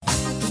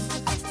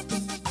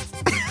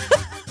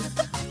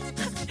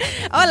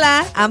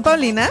Hola, I'm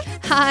Paulina.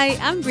 Hi,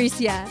 I'm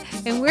Bricia,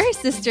 and we're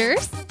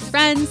sisters,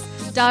 friends,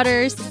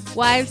 daughters,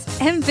 wives,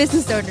 and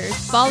business owners,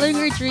 following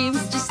our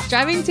dreams, just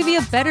striving to be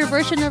a better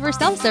version of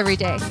ourselves every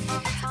day.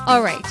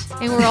 All right,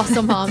 and we're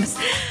also moms.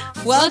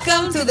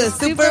 Welcome to the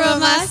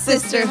Supermama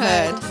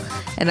Sisterhood.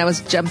 And I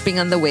was jumping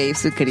on the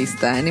waves with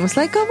Krista, and it was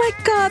like, oh my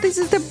God, this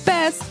is the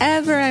best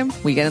ever.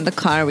 We get in the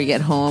car, we get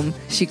home.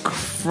 She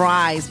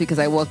cries because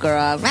I woke her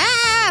up. Ah!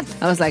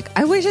 I was like,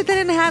 I wish I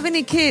didn't have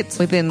any kids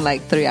within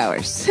like 3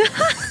 hours.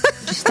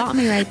 She stopped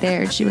me right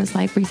there. She was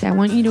like, Bricia, I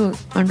want you to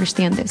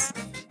understand this.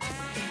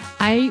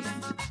 I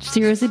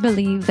seriously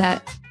believe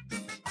that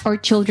our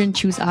children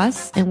choose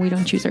us and we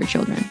don't choose our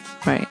children.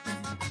 Right.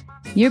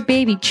 Your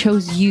baby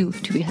chose you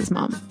to be his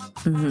mom.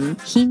 Mm-hmm.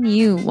 He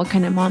knew what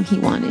kind of mom he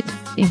wanted,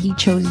 and he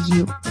chose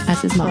you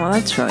as his mom. Oh,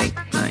 that's really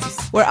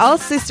nice. We're all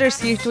sisters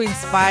here to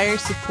inspire,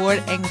 support,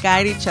 and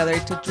guide each other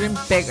to dream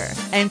bigger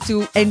and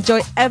to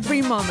enjoy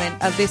every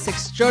moment of this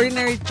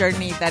extraordinary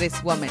journey that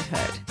is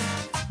womanhood.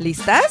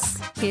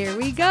 ¿Listas? Here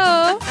we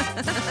go.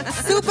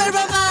 Supermamas!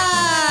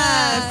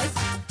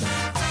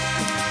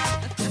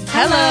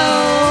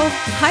 Hello.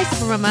 Hi,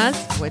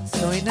 Supermamas. What's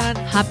going on?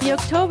 Happy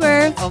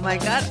October. Oh my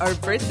God, our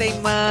birthday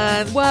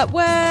month. What?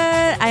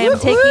 I am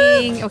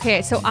taking...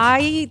 Okay, so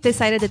I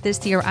decided that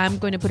this year I'm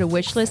going to put a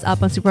wish list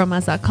up on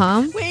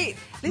supermamas.com. Wait,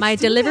 My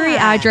delivery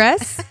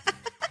address.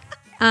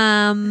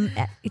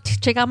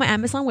 Check out my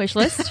Amazon wish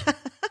list.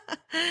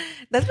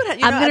 That's what I'm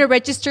going to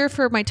register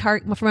for my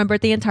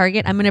birthday in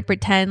Target. I'm going to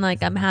pretend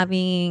like I'm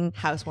having...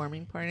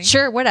 housewarming party.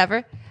 Sure,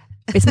 whatever.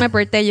 It's my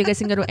birthday. You guys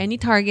can go to any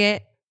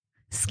Target,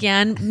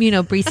 scan,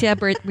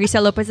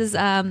 Bricia Lopez's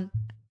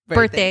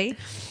birthday,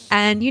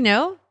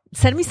 and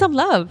send me some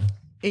love.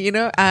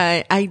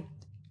 I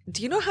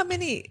do you know how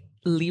many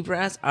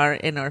Libras are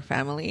in our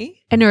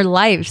family? In our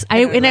lives.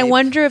 I life.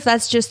 wonder if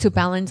that's just to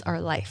balance our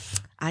life.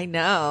 I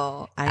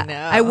know.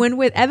 I went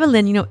with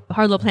Evelyn,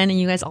 Harlow Planning.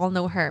 You guys all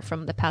know her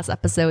from the past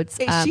episodes.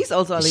 Hey, she's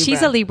also a Libra.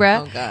 She's a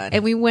Libra. Oh, God.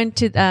 And we went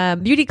to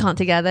BeautyCon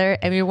together,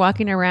 and we were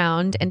walking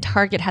around, and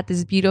Target had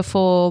this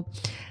beautiful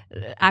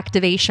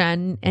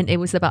activation, and it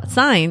was about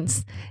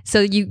signs.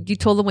 So you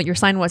told them what your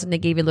sign was, and they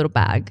gave you a little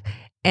bag.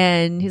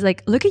 And he's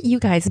like, look at you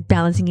guys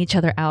balancing each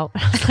other out.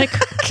 I was like,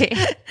 okay.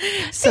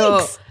 So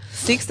Thanks.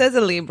 Sixta's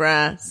a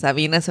Libra,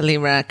 Sabina's a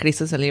Libra,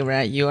 Cristo's a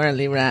Libra, you are a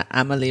Libra,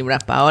 I'm a Libra,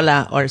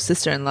 Paola, our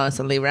sister-in-law, is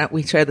a Libra.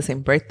 We share the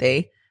same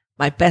birthday.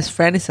 My best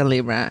friend is a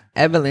Libra.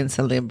 Evelyn's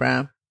a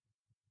Libra.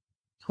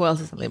 Who else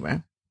is a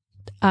Libra?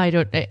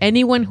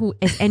 Anyone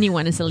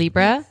is a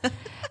Libra.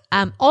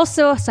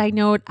 Also, side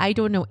note, I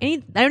don't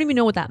even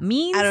know what that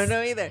means. I don't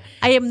know either.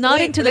 I am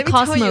not into the let me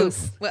tell you.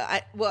 cosmos.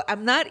 Well,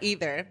 I'm not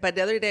either. But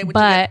the other day,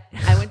 But-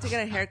 I went to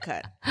get a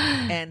haircut,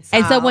 and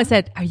someone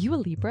said, "Are you a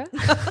Libra?"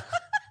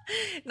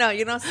 "No,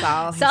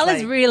 Sal. Sal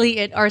is really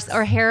it. Our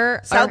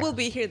hair. Sal will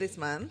be here this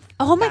month.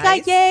 Oh my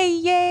guys. God!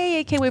 Yay!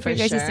 I can't wait for you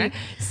guys to sure. see.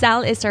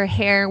 Sal is our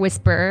hair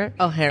whisperer.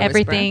 Oh, hair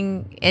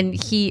everything, and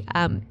he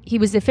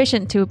was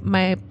efficient to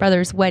my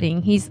brother's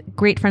wedding. He's a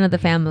great friend of the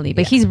family,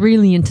 but he's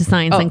really into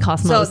science and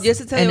cosmos. So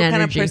just to tell you what and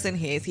kind of energy. person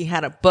he is, he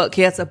has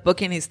a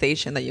book in his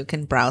station that you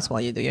can browse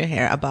while you do your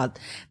hair about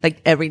like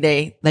every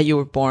day that you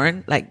were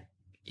born, like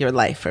your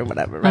life or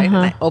whatever, right? And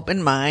I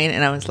opened mine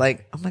and I was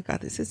like, oh my God,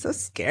 this is so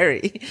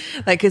scary.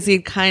 Like, cause he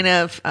kind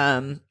of,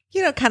 kind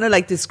of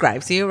like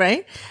describes you,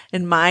 right?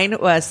 And mine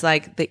was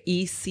like the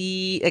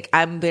easy, like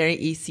I'm very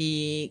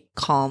easy,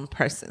 calm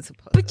person,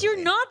 supposedly. But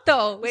you're not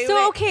though. Wait.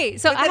 Okay.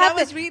 So But I then have I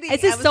was to. reading-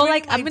 It's I just was so reading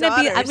like my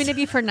I'm gonna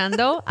be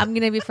Fernando. I'm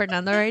gonna be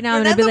Fernando right now.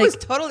 I'm Fernando gonna be was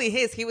like. totally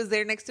his. He was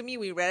there next to me.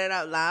 We read it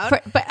out loud.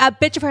 But I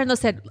bet you Fernando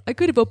said, I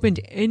could have opened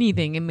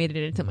anything and made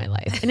it into my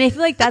life. And I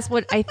feel like that's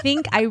what I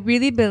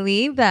really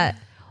believe that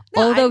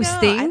all those I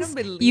things don't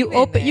believe you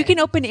in it. can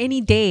open any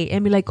day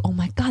and be like, oh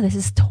my God, this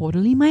is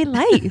totally my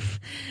life.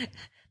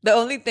 The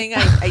only thing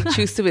I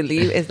choose to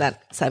believe is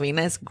that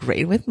Sabina is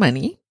great with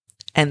money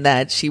and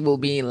that she will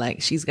be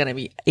like, she's going to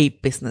be a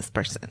business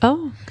person.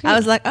 Oh, okay. I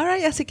was like, all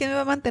right, así que me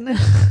va a mantener.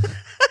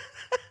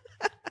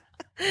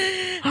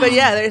 But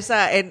yeah, there's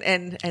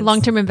and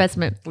long-term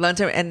investment.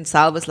 and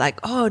Sal was like,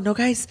 oh no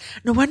guys,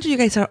 no wonder you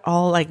guys are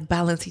all like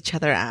balance each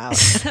other out.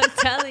 I'm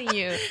telling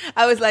you.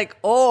 I was like,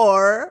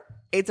 or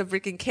it's a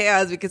freaking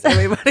chaos because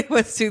everybody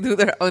wants to do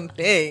their own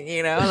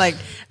thing, like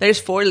there's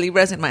 4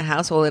 Libras in my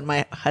household and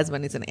my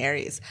husband is an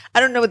Aries. I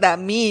don't know what that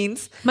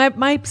means,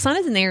 My son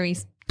is an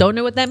Aries. Don't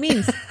know what that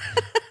means.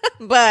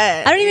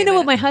 but I don't even know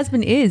what my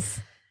husband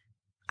is.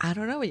 I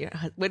don't know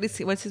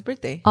what's his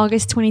birthday?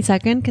 August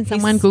 22nd. Can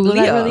someone He's Google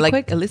that Leo, really like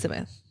quick?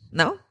 Elizabeth.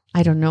 No?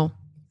 I don't know.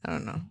 I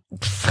don't know.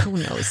 Who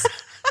knows?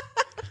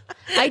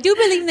 I do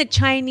believe in the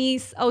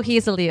Chinese. Oh, he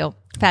is a Leo.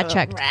 Fact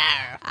checked.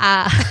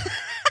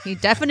 He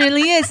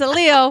definitely is a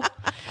Leo.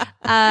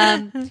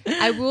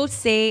 I will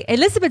say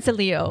Elizabeth's a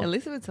Leo.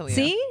 Elizabeth's a Leo.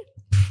 See?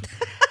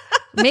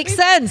 Makes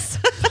sense.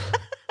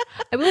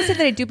 I will say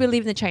that I do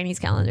believe in the Chinese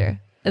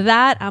calendar.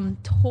 That I'm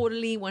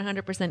totally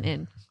 100%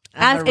 in.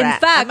 I'm a in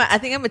rat. fact, I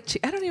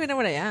don't even know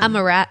what I am. I'm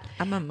a rat.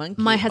 I'm a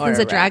monkey. My husband's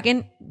a rat.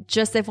 dragon.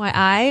 Just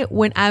FYI,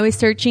 when I was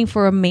searching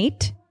for a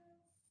mate,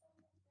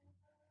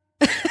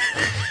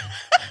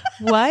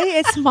 Why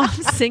is mom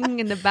singing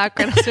in the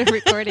background as we're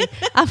recording?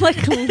 I'm like,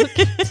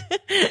 looking.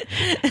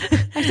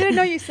 I didn't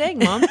know you sang,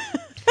 mom.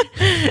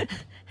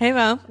 Hey,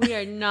 mom. We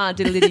are not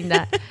deleting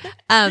that.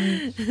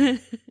 I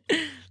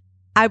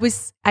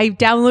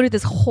downloaded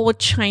this whole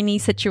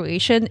Chinese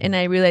situation and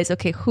I realized,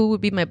 okay, who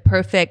would be my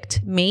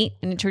perfect mate?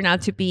 And it turned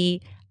out to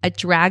be a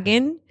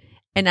dragon.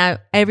 And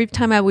every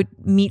time I would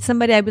meet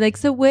somebody, I'd be like,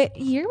 so what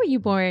year were you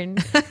born?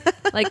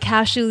 Like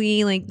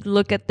casually, like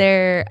look at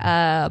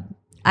their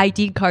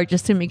ID card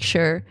just to make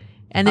sure.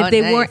 And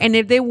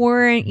if they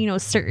weren't, you know,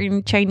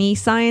 certain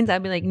Chinese signs,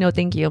 I'd be like, no,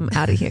 thank you, I'm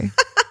out of here.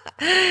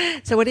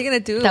 So what are you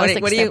gonna do? That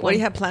was What do you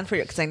have planned for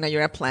you? Because I know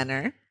you're a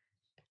planner.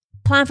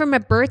 Plan for my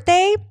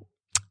birthday?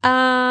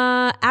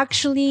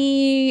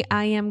 Actually,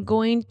 I am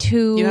going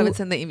to. You haven't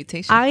sent the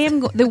invitation. I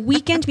am the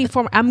weekend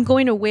before. I'm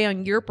going away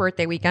on your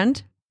birthday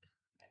weekend.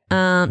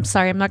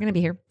 Sorry, I'm not going to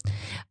be here.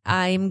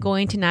 I'm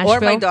going to Nashville.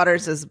 Or my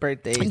daughter's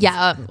birthday.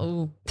 Yeah. It's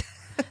okay.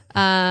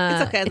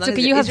 As It's long okay. as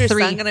You have your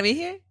 3. son gonna be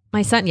here?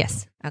 My son,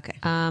 yes. Okay.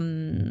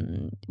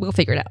 We'll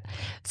figure it out.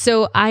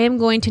 So I am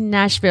going to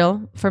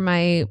Nashville for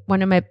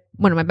one of my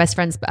best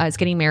friends is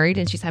getting married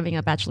and she's having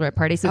a bachelorette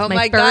party. So it's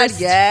my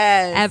first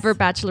ever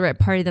bachelorette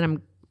party that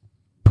I'm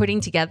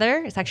putting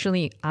together. It's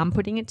actually I'm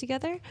putting it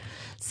together.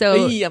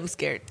 So I'm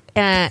scared.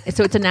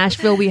 So it's in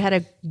Nashville. We had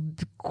a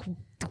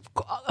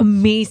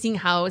amazing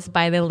house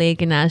by the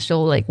lake in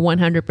Nashville, like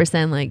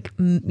 100% like,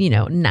 you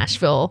know,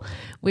 Nashville.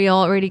 We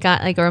already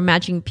got like our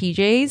matching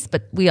PJs,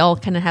 but we all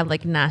kind of have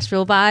like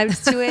Nashville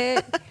vibes to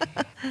it.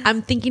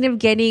 I'm thinking of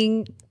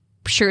getting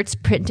shirts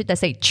printed that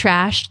say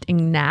trashed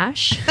in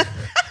Nash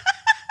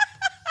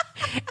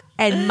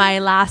and my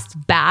last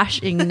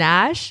bash in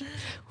Nash.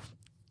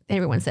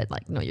 Everyone said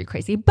like, no, you're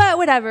crazy, but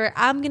whatever.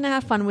 I'm going to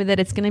have fun with it.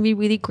 It's going to be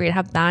really great. I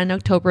have that in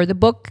October. The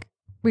book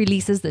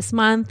releases this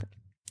month.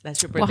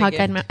 That's your birthday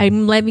gift.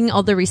 I'm loving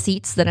all the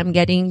receipts that I'm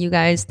getting. You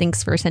guys,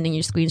 thanks for sending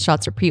your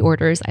screenshots or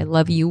pre-orders. I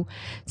love you.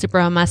 Super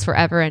Mamas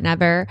forever and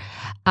ever.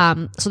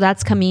 So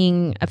that's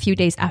coming a few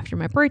days after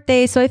my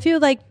birthday. So I feel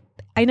like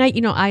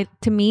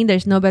to me,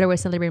 there's no better way to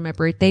celebrate my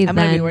birthday I'm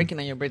going to be working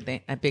on your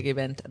birthday, a big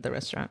event at the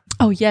restaurant.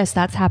 Oh, yes,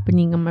 that's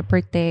happening on my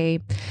birthday.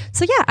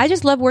 So yeah, I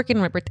just love working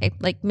on my birthday,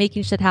 like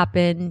making shit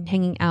happen,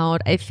 hanging out.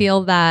 I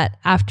feel that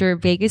after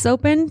Vegas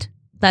opened,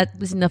 that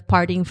was enough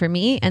partying for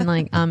me and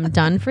like I'm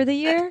done for the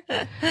year.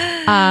 Well,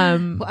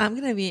 I'm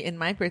gonna be in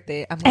my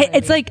birthday.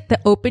 It's like the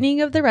opening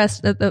of the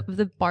rest of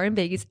the bar in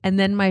Vegas and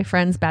then my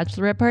friend's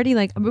bachelorette party.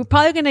 Like we're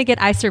probably gonna get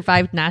I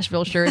Survived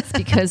Nashville shirts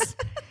because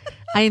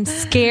I am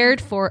scared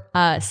for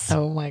us.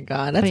 Oh my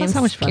God, that's so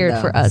much fun. Scared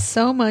for us.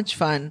 So much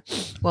fun.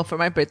 Well, for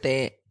my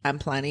birthday, I'm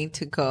planning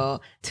to go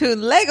to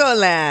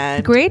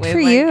Legoland. Great with for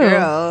my you,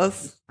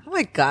 girls. Oh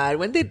my God,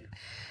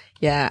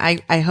 Yeah,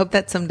 I hope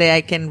that someday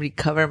I can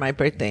recover my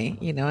birthday,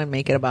 you know, and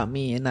make it about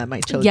me and not my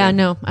children. Yeah,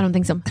 no, I don't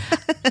think so.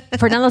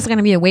 Fernando's going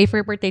to be away for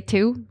your birthday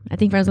too. I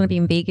think Fernando's going to be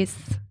in Vegas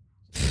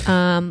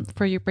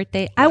for your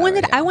birthday. I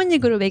wanted to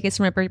go to Vegas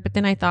for my birthday, but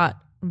then I thought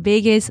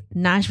Vegas,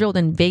 Nashville,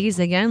 then Vegas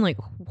again. Like,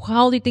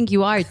 how old do you think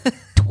you are?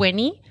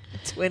 20?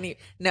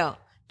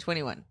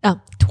 21. Oh,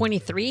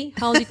 23?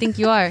 How old do you think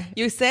you are?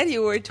 You said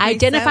you were 27. I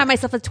identify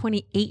myself as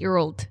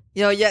 28-year-old.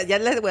 Yo, ya le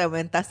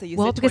aumentaste. You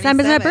said because I'm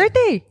my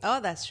birthday.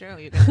 Oh, that's true.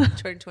 You're going to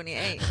turn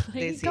 28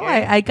 this year.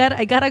 I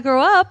gotta grow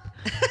up.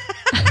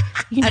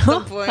 You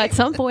know, at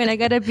some point I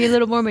gotta be a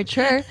little more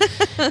mature.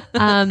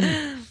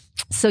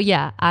 So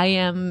yeah, I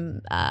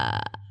am.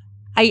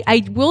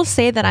 I will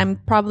say that I'm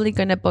probably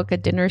gonna book a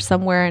dinner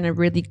somewhere in a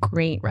really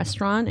great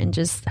restaurant and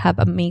just have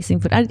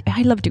amazing food.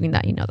 I love doing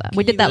that. You know that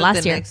we did that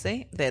last year. Next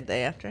day, the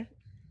day after.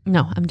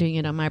 No, I'm doing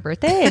it on my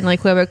birthday, and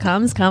like whoever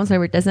comes.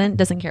 Whoever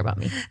doesn't care about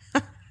me.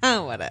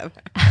 Oh, whatever.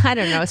 I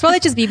don't know. It's probably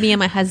just be me and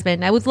my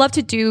husband. I would love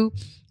to do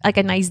like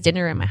a nice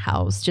dinner at my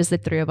house, just the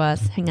 3 of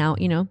us, hang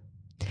out, you know.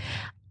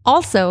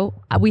 Also,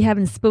 we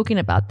haven't spoken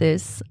about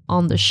this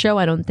on the show,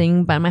 I don't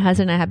think, but my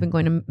husband and I have been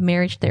going to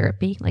marriage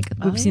therapy. Like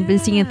we've been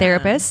seeing a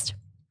therapist.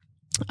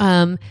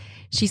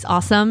 She's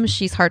awesome.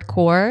 She's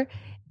hardcore.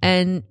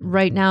 And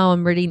right now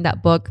I'm reading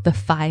that book, The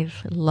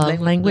 5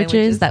 Love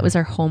Languages. That was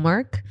our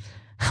homework.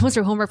 That was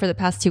her homework for the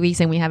past 2 weeks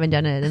and we haven't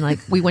done it. And like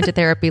we went to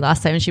therapy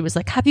last time and she was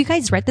like, have you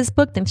guys read this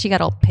book? Then she got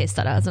all pissed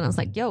at us and I was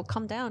like, yo,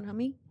 calm down,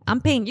 homie.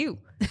 I'm paying you.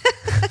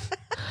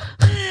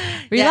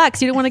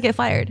 Relax. You don't want to get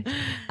fired.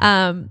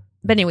 But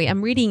anyway,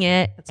 I'm reading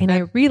it I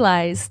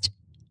realized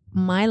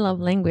my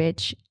love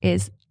language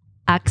is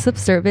acts of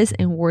service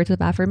and words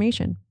of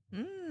affirmation.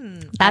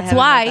 That's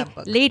why,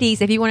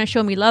 ladies, if you want to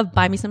show me love,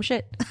 buy me some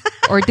shit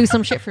or do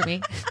some shit for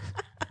me.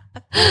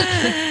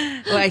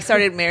 Well, I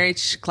started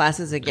marriage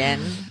classes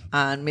again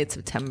on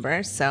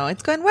mid-September, so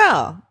it's going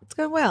well.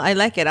 I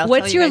like it.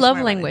 What's your love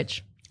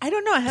language? I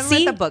don't know. I haven't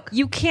read the book.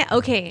 You can't.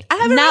 Okay. I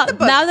haven't read the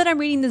book. Now that I'm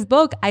reading this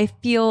book, I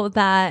feel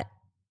that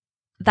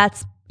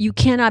you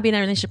cannot be in a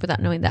relationship without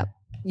knowing that.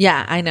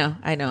 Yeah, I know.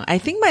 I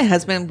think my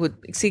husband would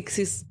see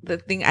the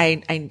thing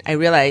I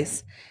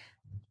realize.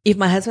 If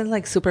my husband's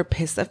like super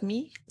pissed at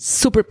me,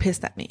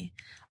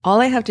 all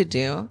I have to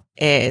do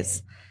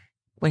is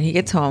when he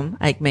gets home,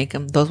 I make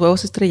him dos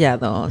huevos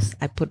estrellados.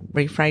 I put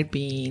refried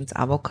beans,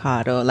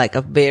 avocado, like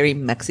a very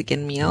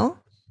Mexican meal.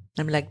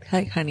 I'm like,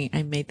 hi, honey,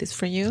 I made this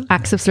for you.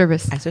 Acts of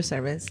service. Acts of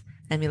service.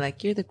 And be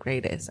like, you're the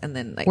greatest. And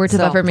then like words of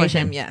so affirmation.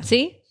 for him, yeah.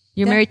 See?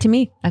 You're married to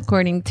me,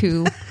 according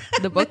to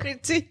the book.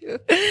 Married to you.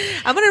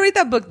 I'm going to read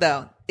that book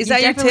though. Is You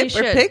that your definitely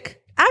tip or should.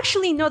 pick?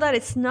 Actually, no, that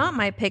it's not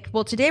my pick.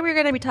 Well, today we're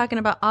going to be talking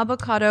about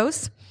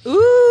avocados,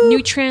 Ooh.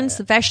 nutrients,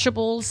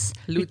 vegetables,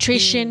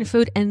 nutrition,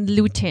 food, and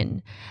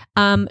lutein.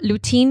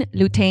 Lutein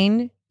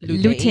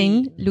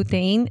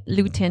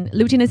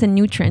is a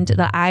nutrient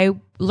that I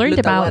learned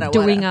about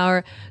during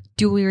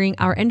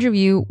our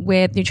interview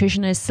with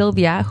nutritionist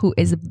Sylvia, who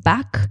is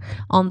back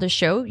on the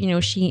show. You know,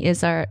 she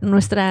is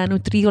nuestra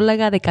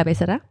nutrióloga de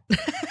cabecera.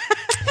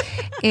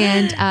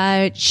 And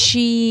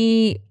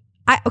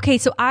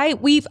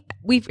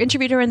we've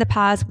interviewed her in the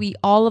past.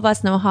 All of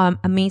us know how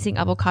amazing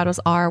avocados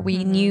are.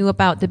 We knew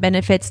about the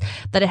benefits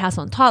that it has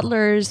on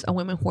toddlers, on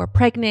women who are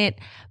pregnant.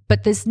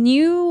 But this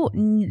new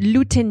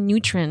lutein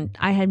nutrient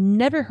I had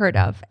never heard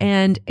of,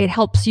 and it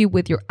helps you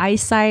with your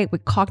eyesight,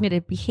 with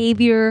cognitive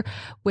behavior,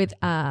 with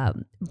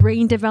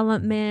brain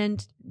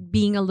development,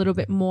 being a little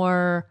bit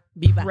more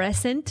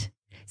present.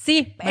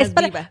 Sí, Más es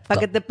viva, para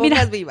que te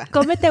pongas viva.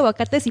 Cómete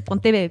aguacates y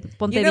ponte You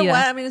know viva.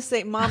 what? I'm going to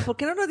say, Mom, ¿por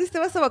qué no nos diste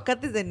más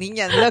aguacates de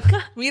niñas? Look,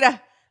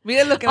 mira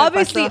lo que me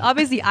pasó.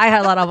 Obviously, I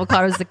had a lot of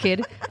avocados as a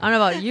kid. I don't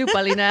know about you,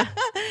 Paulina,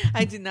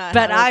 I do not.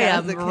 but have I avocados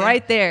am as a kid.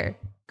 right there.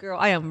 Girl,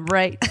 I am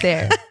right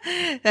there.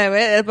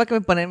 Es para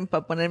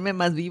ponerme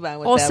más viva.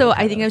 with the Also,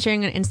 I think avocados. I'm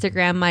sharing on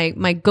Instagram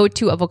my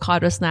go-to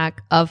avocado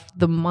snack of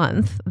the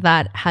month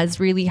that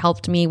has really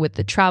helped me with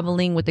the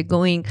traveling, with the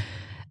going.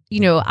 You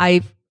know,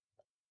 I've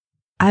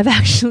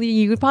actually,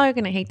 you're probably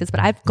going to hate this, but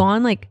I've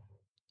gone like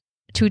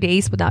 2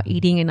 days without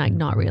eating and like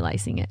not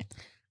realizing it.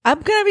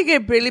 I'm going to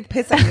get really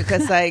pissed at you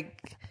because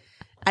like,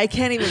 I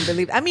can't even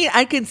believe. I mean,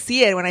 I can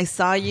see it when I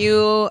saw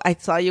you. I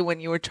saw you when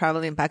you were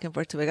traveling back and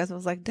forth to Vegas. I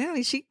was like, damn,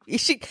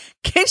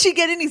 can she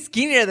get any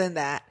skinnier than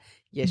that?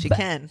 Yes, she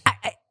can.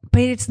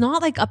 But it's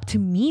not like up to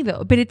me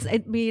though. But it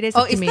is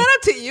Oh, up to it's me. not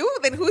up to you?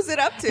 Then who's it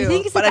up to? I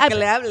think it's Para like, que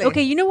le hable.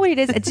 okay, you know what it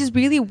is? It's just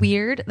really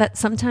weird that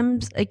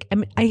sometimes, like,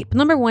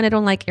 number one, I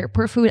don't like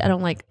airport food. I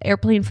don't like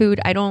airplane food.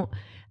 I don't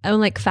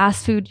like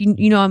fast food.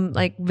 You know, I'm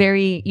like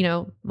very,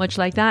 much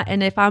like that.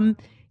 And if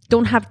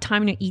don't have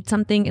time to eat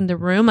something in the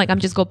room, like I'm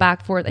just go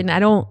back for it, and I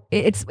don't.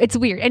 It's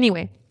weird.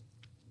 Anyway,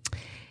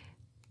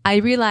 I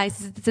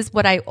realized this is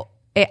what I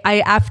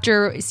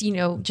after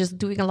just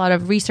doing a lot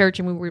of research,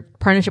 and we were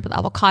partnership with the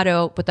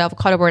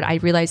avocado board, I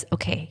realized,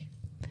 okay,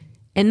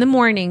 in the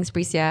mornings,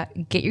 Bricia,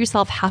 get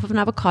yourself half of an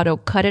avocado,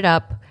 cut it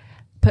up,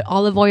 put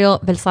olive oil,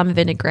 balsamic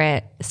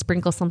vinaigrette,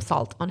 sprinkle some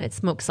salt on it,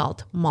 smoked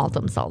salt,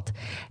 Maldon salt.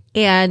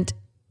 And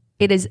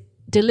it is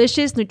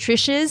delicious,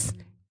 nutritious.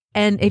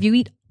 And if you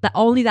eat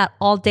only that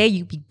all day,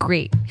 you'd be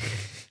great.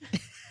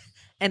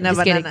 And a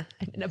banana.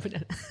 And a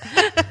banana.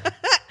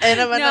 And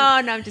a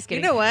banana. No, I'm just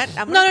kidding. You know what?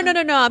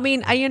 No. I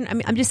mean,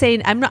 I'm just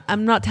saying.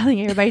 I'm not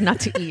telling everybody not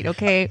to eat.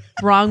 Okay,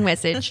 wrong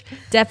message.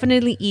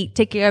 Definitely eat.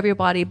 Take care of your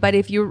body. But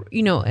if you're,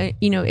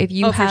 if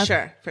you have,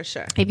 for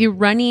sure. if you're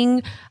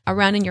running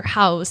around in your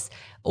house,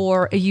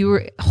 or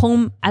you're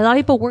home, a lot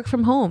of people work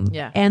from home.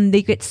 Yeah. And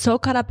they get so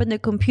caught up in the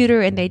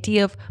computer, and the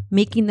idea of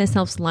making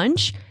themselves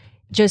lunch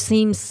just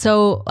seems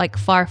so like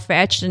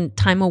far-fetched and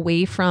time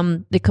away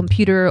from the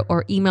computer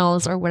or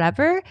emails or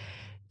whatever.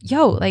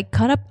 Like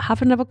cut up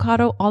half an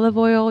avocado, olive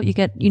oil, you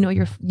get,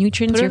 your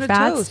nutrients, Put it your on a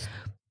fats,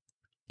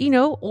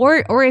 toast.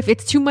 Or if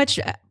it's too much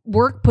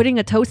work putting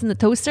a toast in the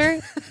toaster,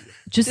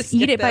 just eat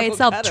get it by the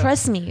itself. avocado.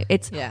 Trust me.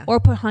 Yeah. Or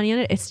put honey on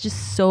it. It's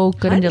just so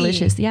good and Honey?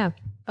 delicious. Yeah.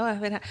 Oh,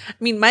 I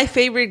mean, my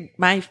favorite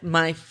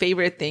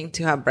thing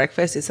to have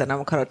breakfast is an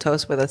avocado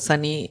toast with a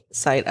sunny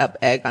side up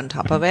egg on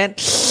top of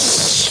it.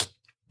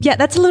 Yeah,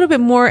 that's a little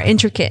bit more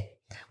intricate.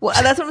 Well,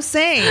 that's what I'm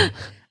saying.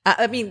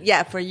 I mean,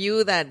 yeah, for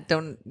you that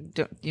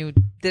you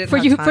didn't For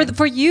have you, time.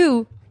 for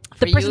you, the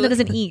For person you, that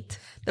doesn't eat.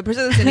 The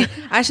person that's in it.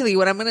 Actually,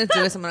 what I'm going to do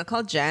is I'm going to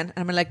call Jen. And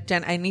I'm gonna like,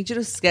 Jen, I need you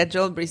to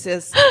schedule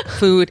Brice's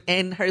food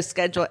in her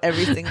schedule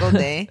every single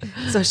day.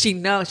 So she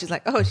knows. She's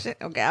like, oh, shit.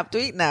 Okay, I have to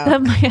eat now.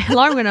 My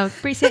alarm went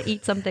off. Bricia,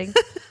 eat something.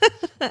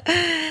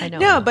 I know.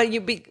 No, but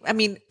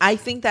I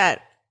think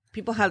that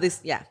people have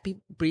this,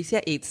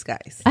 Bricia eats,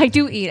 guys. I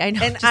do eat. I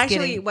know. And just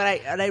actually, kidding. what I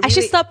really, I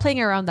should stop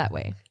playing around that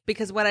way.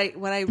 because what I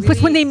really,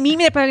 Because when they meet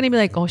me, they're probably going to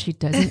be like, oh, she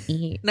doesn't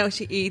eat. no,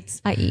 she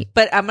eats. I eat.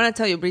 But I'm going to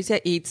tell you, Bricia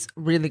eats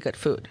really good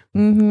food.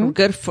 Mm-hmm.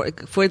 Good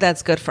food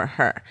that's good for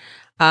her.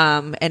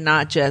 And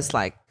not just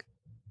like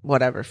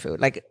whatever food.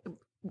 Like,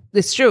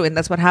 it's true. And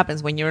that's what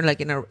happens when you're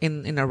like in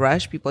a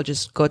rush. People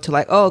just go to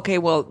like, oh, okay,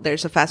 well,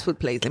 there's a fast food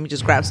place. Let me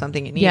just grab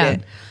something and eat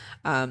it.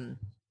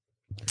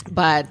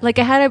 But Like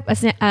I had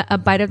a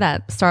bite of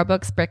that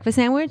Starbucks breakfast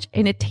sandwich,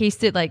 and it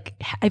tasted like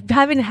I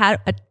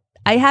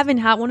haven't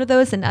had one of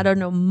those in, I don't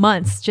know,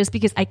 months, just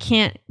because I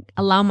can't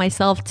allow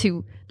myself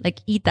to like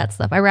eat that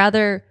stuff. I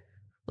rather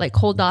like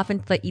hold off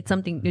and like eat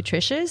something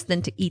nutritious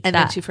than to eat and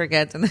that. then she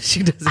forgets and then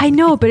she doesn't. I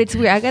know, but it's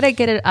weird. I gotta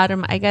get it out of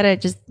my, I gotta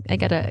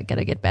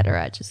get better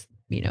at just,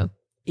 eating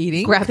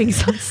Eating? grabbing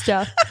some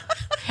stuff.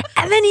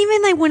 And then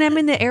even like when I'm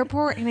in the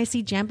airport and I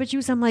see Jampa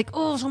Juice, I'm like,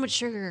 oh, so much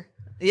sugar.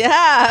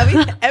 Yeah, I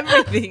mean,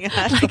 everything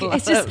has Like, a lot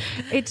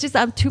it's just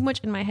I'm too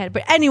much in my head.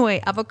 But anyway,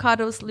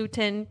 avocados,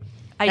 lutein.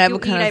 I do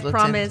eat, I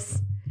promise.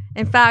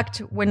 In fact,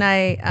 when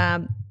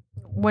I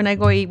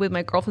go eat with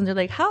my girlfriends, they're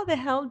like, "How the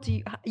hell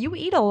do you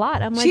eat a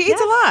lot?" I'm like, she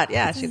eats a lot.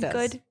 Yeah, this she is does.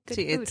 Good She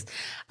food. eats.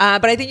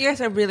 But I think you guys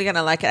are really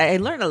gonna like it. I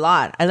learned a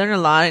lot.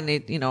 And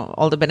it,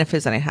 all the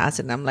benefits that it has,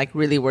 and I'm like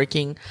really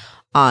working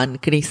on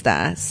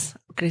Crista's.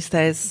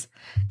 Crista's.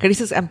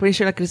 I'm pretty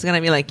sure that Crista's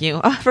gonna be like you.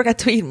 Oh, I forgot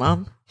to eat,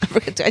 Mom. I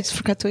just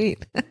forgot to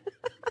eat.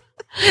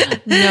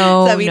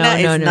 No,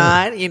 Sabina no, is no.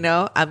 not,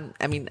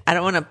 I mean, I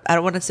don't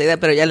want to say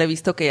that, pero ya le he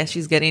visto que ya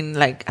she's getting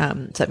like,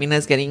 Sabina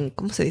is getting,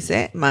 ¿cómo se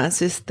dice?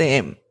 Más,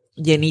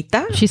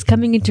 llenita. She's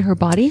coming into her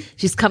body.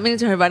 She's coming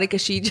into her body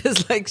because she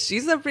just like,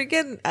 she's a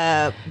freaking,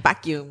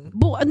 vacuum.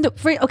 But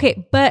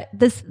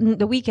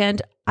the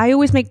weekend, I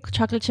always make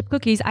chocolate chip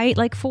cookies. I ate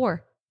like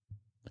 4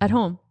 at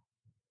home.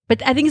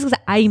 But I think it's because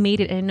I made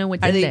it and I know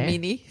what's Are in they there.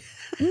 mini?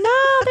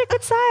 No, they're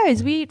good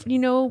size. We eat,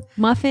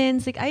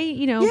 muffins. Like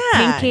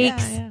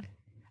pancakes. Yeah.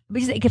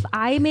 Because like, if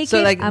I make So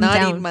it, like I'm not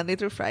down. eat Monday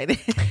through Friday.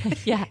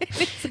 Yeah.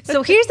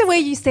 So here's the way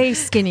you stay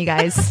skinny,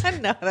 guys.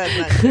 No, that's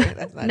not true.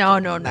 That's not No,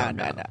 true. no.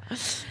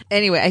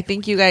 Anyway, I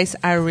think you guys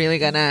are really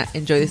gonna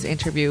enjoy this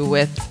interview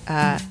with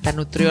the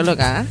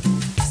nutrióloga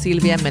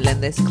Silvia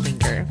Melendez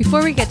Klinger.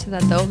 Before we get to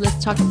that, though,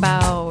 let's get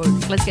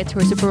to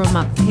our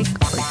Supermama pick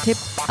or tip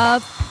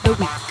of the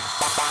week.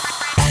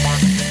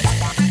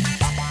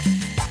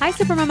 Hi,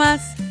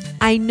 Supermamas.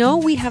 I know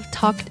we have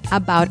talked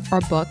about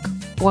our book,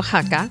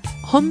 Oaxaca,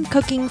 Home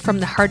Cooking from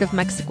the Heart of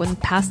Mexico in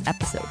past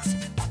episodes.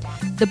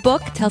 The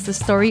book tells the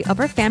story of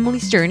our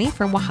family's journey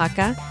from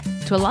Oaxaca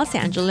to Los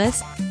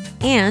Angeles,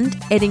 and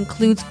it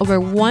includes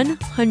over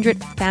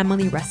 100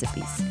 family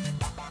recipes.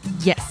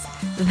 Yes,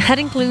 that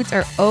includes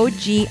our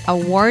OG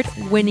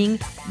award-winning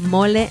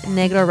mole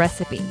negro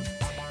recipe.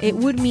 It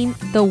would mean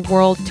the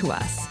world to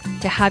us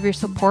to have your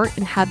support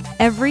and have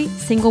every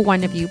single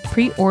one of you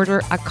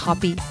pre-order a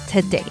copy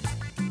today.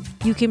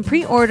 You can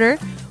pre-order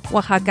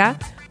Oaxaca,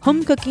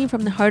 Home Cooking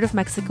from the Heart of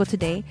Mexico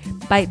today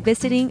by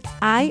visiting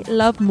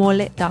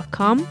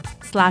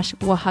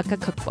ilovemole.com/Oaxaca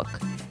Cookbook.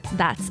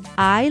 That's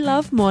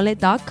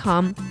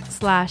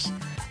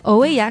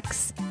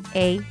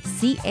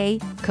ilovemole.com/OAXACA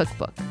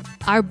Cookbook.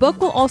 Our book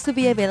will also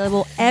be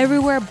available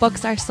everywhere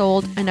books are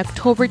sold on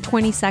October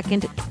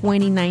 22nd,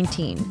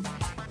 2019.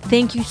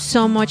 Thank you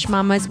so much,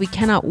 mamas. We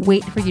cannot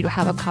wait for you to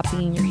have a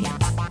copy in your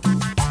hands.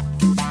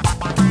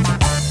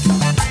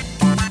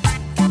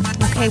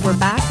 Okay, we're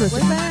back. We're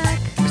back.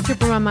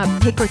 Supermama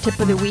pick or tip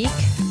of the week.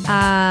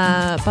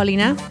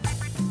 Paulina,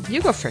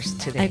 You go first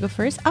today. I go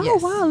first. Oh,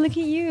 Yes. wow. Look at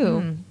you.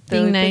 Really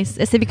Being nice.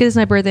 Is it because it's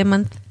my birthday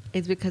month?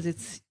 It's because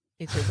it's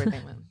your birthday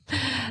month.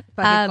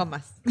 Pa que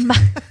comas.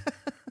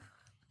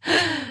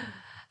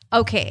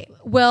 Okay.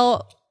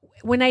 Well,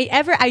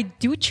 whenever I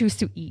do choose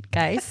to eat,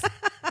 guys,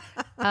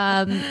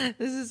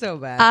 This is so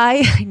bad.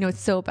 I know it's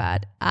so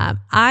bad.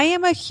 I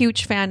am a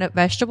huge fan of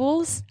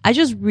vegetables. I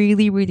just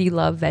really, really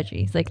love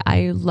veggies. Like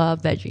I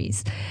love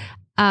veggies.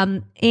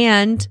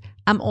 And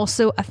I'm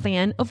also a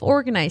fan of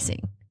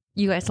organizing.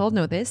 You guys all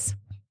know this.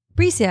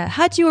 Bricia,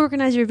 how do you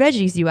organize your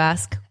veggies, you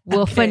ask?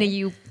 Well, Okay.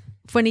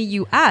 funny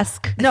you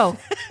ask. No.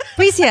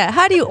 Bricia,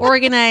 how do you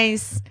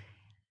organize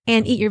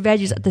and eat your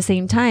veggies at the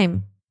same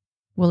time?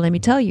 Well, let me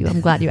tell you.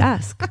 I'm glad you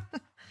asked.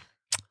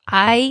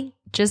 I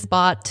just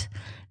bought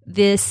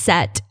this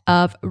set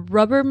of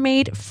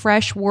Rubbermaid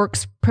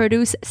Freshworks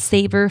Produce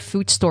Saver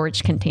food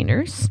storage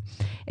containers.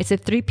 It's a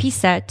 3-piece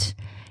set.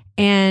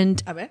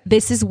 And A ver.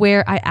 this is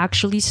where I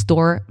actually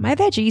store my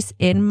veggies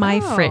in my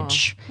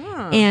fridge.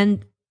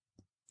 And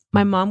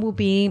my mom will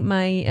be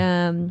my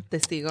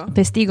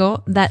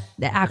testigo that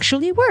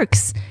actually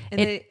works.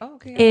 And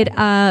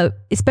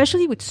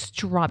Especially with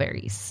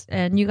strawberries.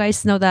 And you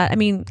guys know that. I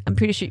mean, I'm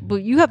pretty sure. Well,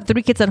 you have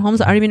 3 kids at home,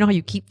 so I don't even know how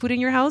you keep food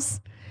in your house.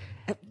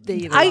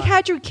 I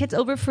had your kids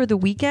over for the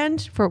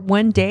weekend for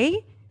one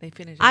day. They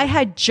finished. I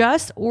had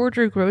just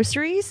ordered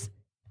groceries.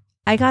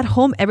 I got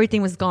home,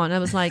 everything was gone. I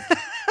was like,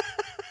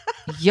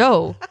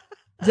 yo,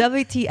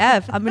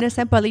 WTF, I'm going to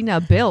send Paulina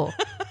a bill.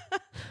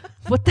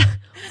 What?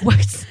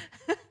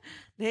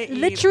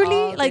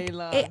 Literally, like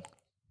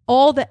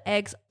all the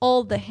eggs,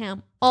 all the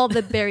ham, all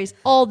the berries,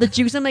 all the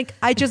juice. I'm like,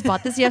 I just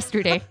bought this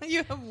yesterday.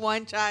 You have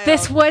one child.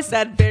 This was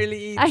that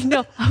barely eats. I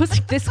know. I was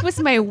like, this was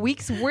my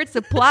week's word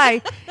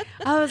supply.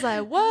 I was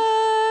like,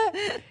 what?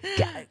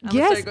 I'm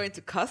gonna start going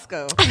to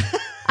Costco.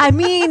 I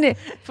mean,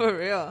 For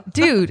real.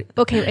 dude.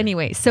 Okay.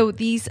 Anyway, so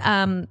these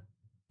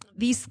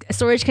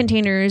storage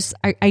containers,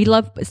 I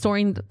love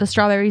storing the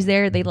strawberries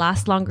there. They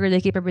last longer. They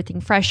keep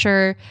everything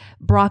fresher.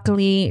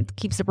 Broccoli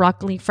keeps the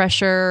broccoli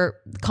fresher.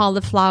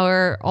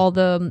 Cauliflower, all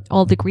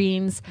the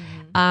greens.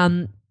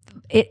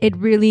 It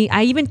really.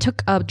 I even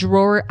took a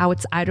drawer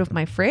outside of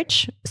my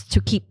fridge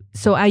to keep.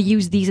 So I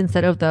use these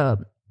instead of the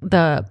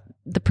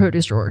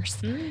produce drawers.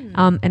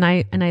 And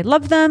I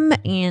love them.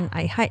 And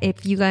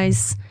if you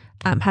guys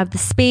have the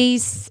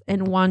space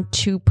and want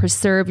to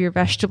preserve your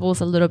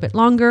vegetables a little bit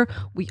longer,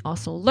 we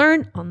also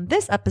learn on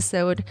this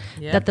episode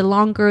that the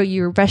longer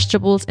your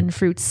vegetables and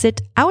fruits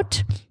sit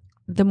out,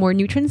 the more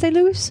nutrients they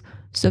lose.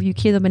 So if you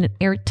keep them in an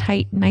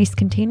airtight, nice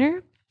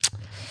container,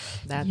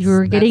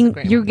 you're getting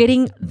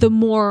the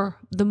more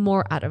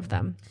out of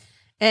them.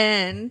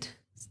 And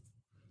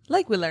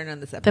like we learned on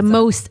this episode, the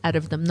most out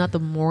of them, not the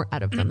more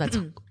out of them. That's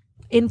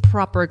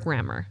improper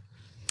grammar.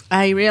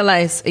 I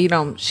realized,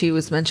 she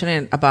was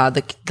mentioning about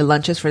the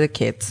lunches for the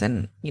kids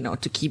and,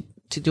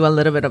 to do a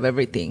little bit of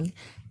everything.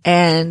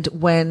 And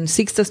when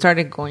Sixta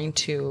started going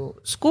to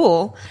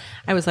school,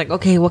 I was like,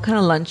 okay, what kind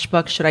of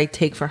lunchbox should I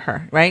take for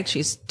her? Right?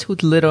 She's too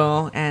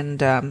little and,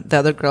 the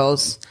other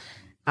girls,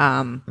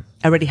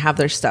 already have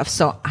their stuff.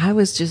 So I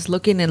was just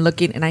looking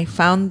and I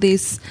found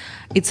this.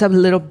 It's a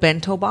little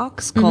bento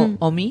box called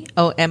Omi,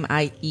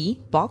 OMIE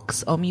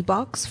box, Omi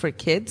box for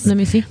kids. Let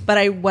me see.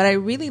 But what I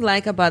really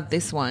like about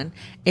this one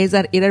is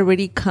that it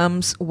already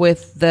comes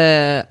with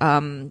the,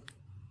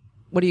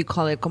 what do you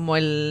call it? Como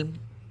el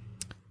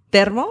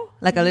termo,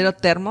 like a little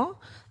termo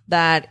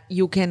that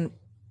you can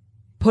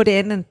put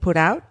in and put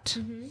out.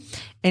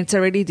 And it's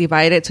already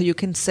divided, so you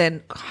can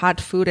send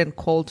hot food and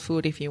cold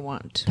food if you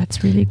want.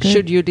 That's really good.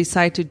 Should you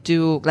decide to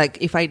do, like,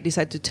 if I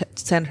decide to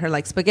send her,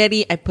 like,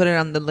 spaghetti, I put it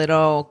on the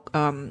little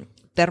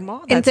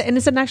thermo. And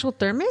it's an actual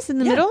thermos in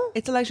the middle?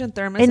 It's an actual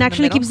thermos. And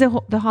actually keeps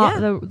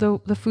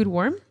the food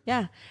warm?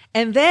 Yeah.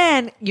 And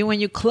then, when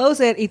you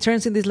close it, it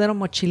turns in this little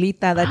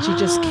mochilita that she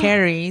just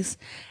carries,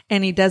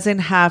 and it doesn't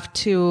have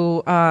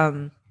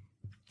to...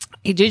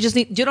 you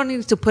don't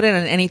need to put it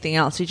on anything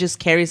else. She just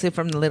carries it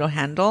from the little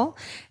handle.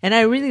 And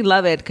I really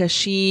love it because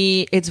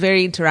it's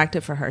very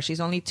interactive for her.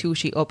 She's only 2.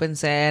 She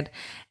opens it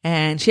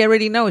and she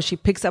already knows. She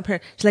picks up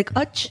she's like,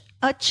 ach,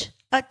 ach,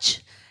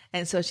 ach.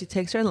 And so she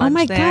takes her lunch. Oh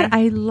my there. God.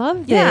 I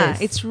love this. Yeah.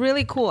 It's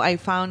really cool. I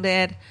found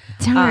it.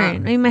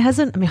 Darn.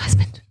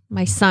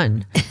 My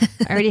son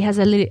already has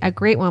a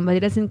great one, but he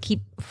doesn't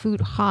keep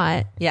food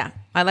hot. Yeah.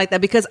 I like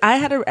that because I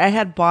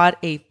had bought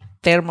a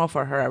thermo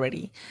for her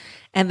already.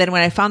 And then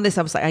when I found this,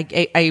 I was like,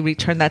 I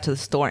returned that to the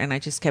store and I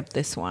just kept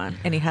this one.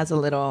 And it has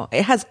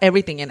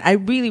everything in it. I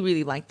really,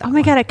 really like that. Oh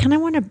my God. I kind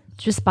of want to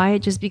just buy it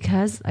just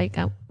because.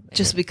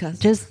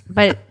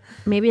 But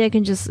maybe I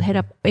can just hit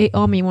up, hey,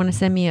 Omi, you want to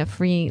send me a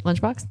free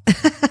lunchbox?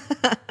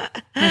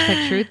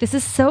 Hashtag truth. This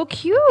is so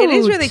cute. It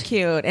is really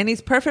cute. And it's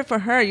perfect for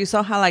her. You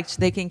saw how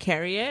they can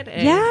carry it.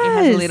 And it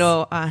has a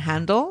little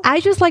handle. I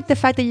just like the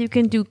fact that you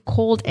can do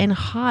cold and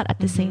hot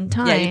at the same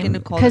time. Yeah, you can do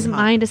cold and hot. Because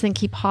mine doesn't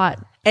keep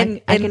hot.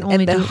 And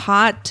the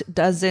hot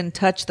doesn't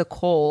touch the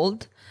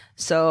cold.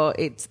 So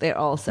they're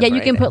all separated. Yeah,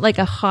 you can put like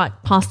a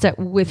hot pasta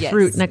with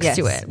fruit next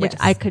to it, which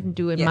I couldn't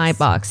do in my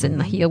box.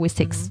 And he always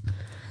takes...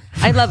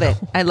 I love it.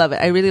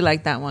 I really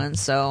like that one.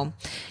 So,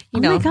 oh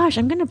my gosh,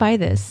 I'm going to buy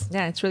this.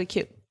 Yeah, it's really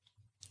cute.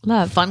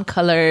 Love. Fun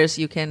colors.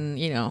 You can,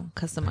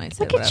 customize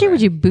it. Look at you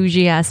with your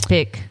bougie ass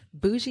pick.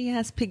 Bougie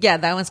ass pig. Yeah,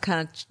 that was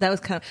kind of,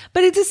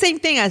 but it's the same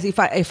thing as if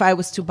I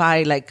was to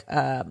buy like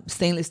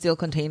stainless steel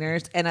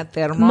containers and a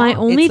thermo. My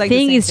only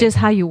thing is just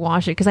how you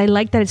wash it, because I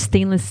like that it's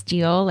stainless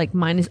steel. Like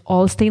mine is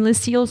all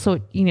stainless steel, so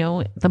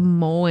the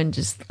mold and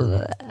just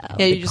you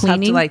just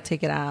cleaning. Have to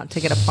take it out,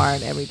 take it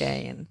apart every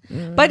day,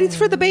 but it's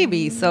for the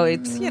baby, so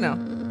it's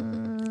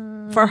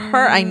for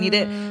her I need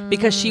it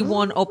because she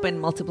won't open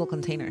multiple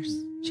containers.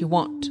 She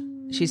won't.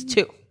 She's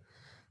 2.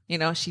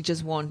 She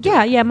just won't.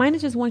 Yeah. Mine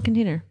is just one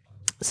container.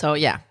 So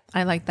yeah,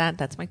 I like that.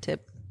 That's my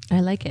tip.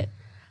 I like it.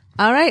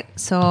 All right.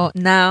 So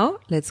now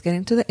let's get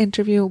into the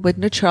interview with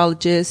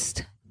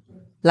nutriologist,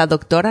 la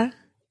doctora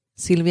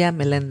Silvia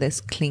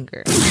Melendez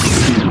Klinger.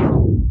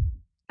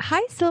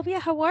 Hi, Silvia.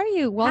 How are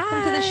you?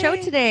 Welcome to the show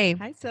today.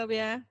 Hi,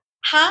 Silvia.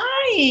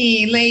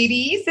 Hi,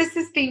 ladies. This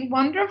has been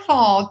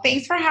wonderful.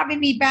 Thanks for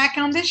having me back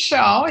on the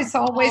show. It's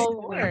always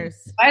a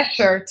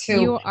pleasure to.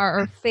 You are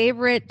our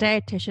favorite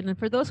dietitian. And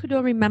for those who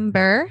don't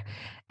remember,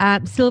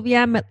 Dr.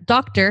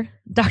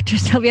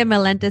 Silvia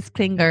Melendez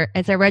Klinger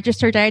is a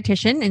registered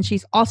dietitian, and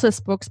she's also a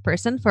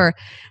spokesperson for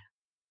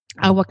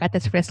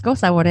Aguacates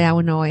Frescos,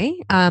 Saboreado Noi.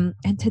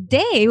 And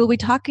today we'll be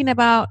talking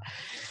about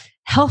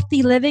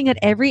healthy living at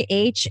every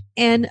age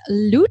and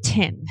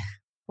lutein.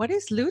 What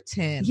is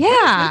lutein?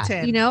 Yeah.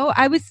 Lutein?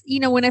 I was,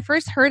 when I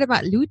first heard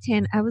about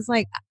lutein, I was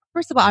like,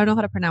 first of all, I don't know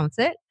how to pronounce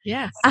it.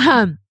 Yes.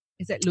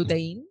 Is it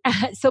lutein?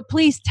 So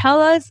please tell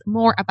us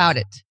more about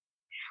it.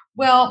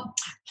 Well,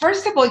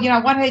 first of all, I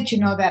want to let you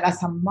know that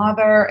as a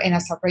mother and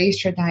as a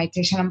registered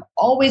dietitian, I'm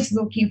always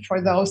looking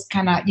for those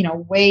kind of,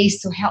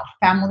 ways to help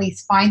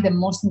families find the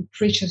most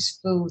nutritious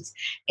foods.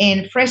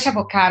 And fresh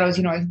avocados,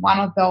 is one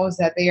of those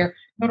that they're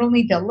not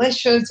only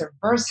delicious, they're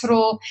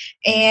versatile,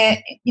 and,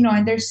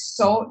 and they're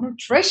so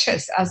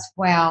nutritious as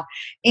well.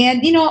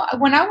 And,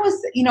 when I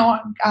was,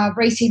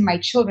 raising my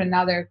children,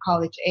 now they're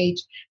college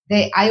age,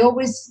 I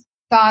always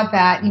thought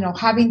that,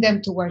 having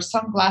them to wear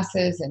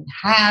sunglasses and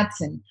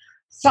hats and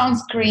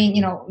sunscreen,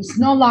 it's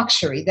no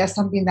luxury. That's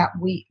something that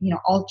we,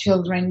 all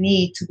children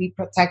need to be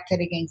protected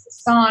against the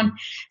sun.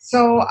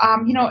 So,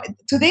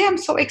 today I'm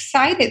so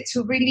excited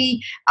to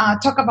really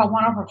talk about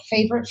one of our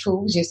favorite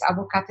foods, is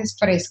avocados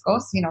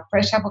frescos,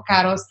 fresh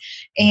avocados,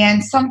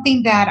 and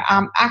something that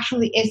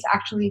actually is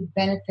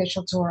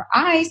beneficial to our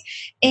eyes.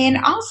 And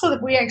also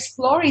that we are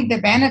exploring the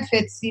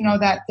benefits,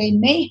 that they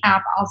may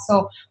have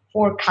also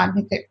for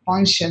cognitive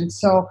function.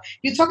 So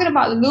you're talking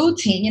about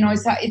lutein,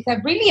 it's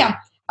a really a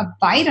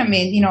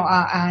vitamin,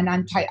 an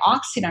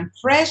antioxidant,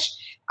 fresh,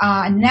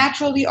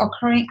 naturally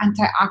occurring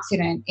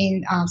antioxidant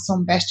in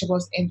some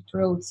vegetables and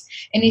fruits.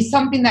 And it's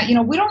something that,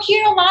 we don't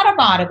hear a lot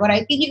about it, but I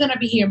think you're going to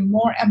be hearing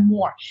more and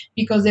more,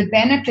 because the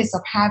benefits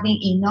of having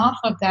enough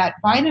of that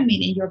vitamin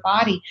in your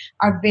body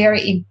are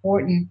very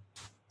important.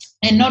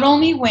 And not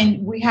only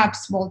when we have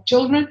small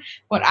children,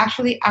 but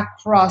actually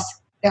across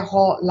the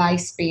whole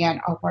lifespan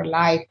of our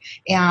life,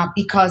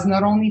 because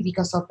not only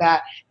because of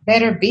that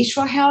better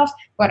visual health,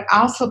 but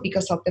also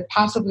because of the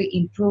possibly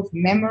improved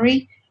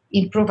memory,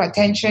 improved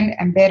attention,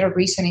 and better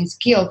reasoning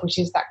skills, which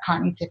is that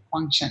cognitive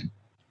function.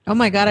 Oh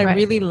my God, I Right.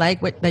 really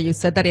like that you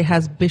said that it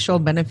has visual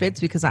benefits,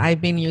 because I've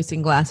been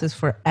using glasses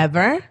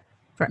forever.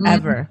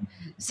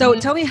 So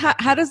tell me,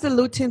 how does the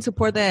lutein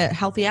support the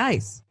healthy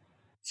eyes?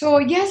 So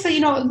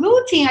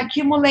lutein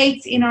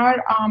accumulates in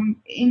our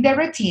in the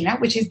retina,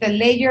 which is the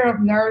layer of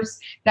nerves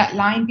that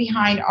line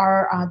behind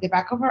our the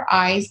back of our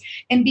eyes.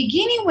 And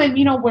beginning when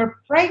we're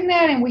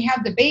pregnant and we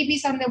have the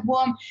babies on the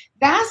womb,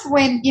 that's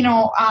when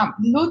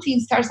lutein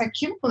starts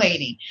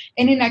accumulating,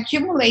 and it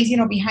accumulates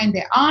behind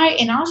the eye,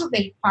 and also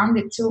they found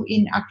it too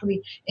in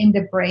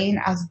the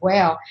brain as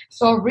well.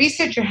 So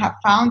researchers have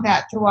found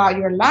that throughout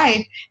your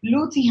life,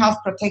 lutein helps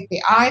protect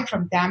the eye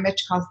from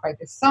damage caused by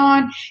the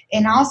sun,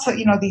 and also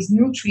these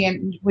nutrient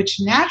which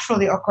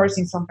naturally occurs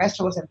in some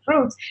vegetables and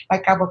fruits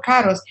like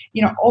avocados,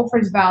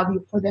 offers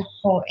value for the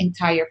whole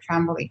entire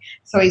family.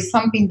 So it's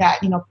something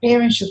that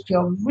parents should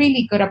feel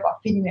really good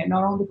about feeding it,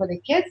 not only for the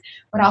kids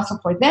but also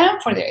for them,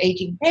 for their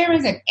aging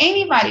parents, and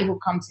anybody who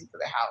comes into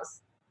the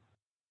house.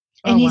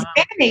 And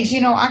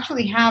Hispanics,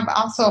 actually have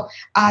also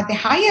the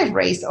highest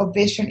rates of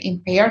vision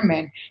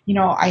impairment.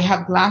 I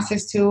have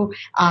glasses too.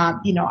 I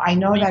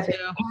know that the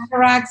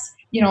cataracts,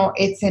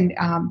 it's in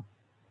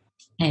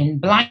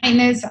and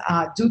blindness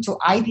due to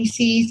eye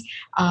disease.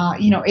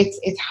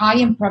 It's high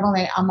and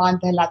prevalent among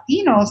the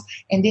Latinos,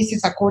 and this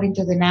is according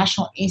to the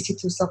National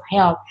Institutes of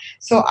Health.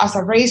 So as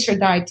a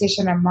registered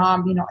dietitian and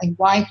mom, and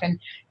wife and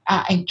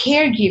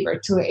caregiver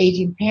to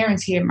aging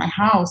parents here in my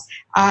house,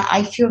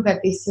 I feel that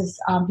this is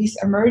these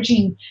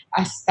emerging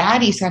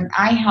studies on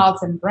eye health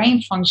and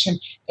brain function.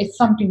 It's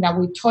something that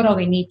we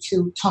totally need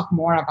to talk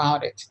more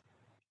about it.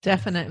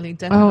 Definitely.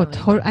 Oh,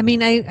 totally. I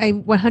mean, I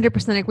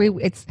 100% agree.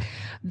 It's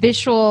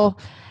visuals,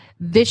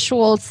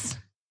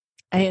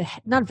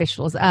 not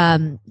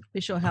visuals,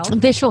 Visual health.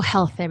 visual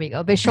health. There we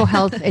go. Visual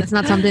health. It's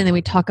not something that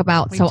we talk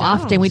about so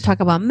often. We talk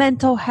about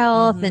mental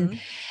health and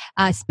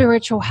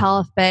spiritual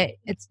health, but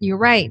you're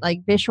right.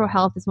 Like visual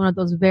health is one of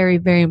those very,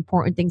 very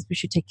important things we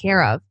should take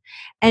care of.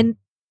 And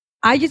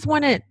I just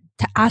wanted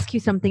to ask you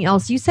something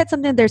else. You said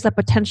something. There's a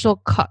potential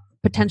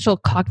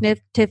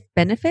cognitive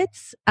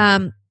benefits.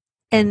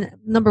 And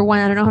number one,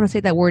 I don't know how to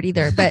say that word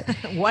either, but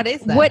what is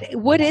that?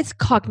 What is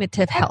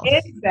cognitive health?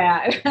 What is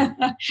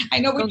that? I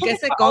know we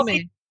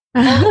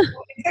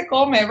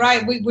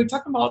right? We're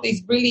talking about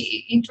these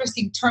really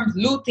interesting terms,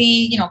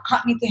 lutein,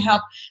 cognitive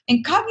health.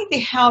 And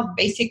cognitive health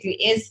basically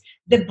is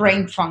the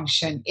brain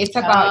function. It's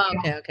about,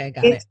 got it.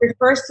 It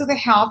refers to the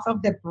health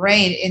of the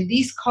brain. And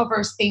this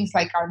covers things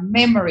like our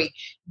memory,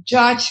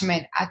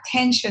 judgment,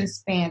 attention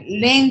span,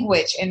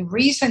 language, and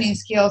reasoning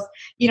skills.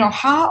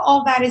 How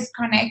all that is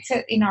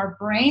connected in our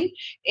brain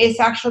is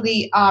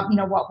actually,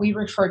 what we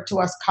refer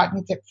to as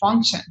cognitive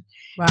function.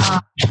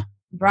 Wow.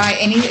 Right.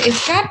 And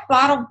it's got a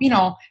lot of,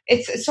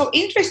 it's so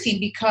interesting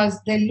because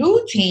the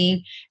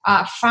lutein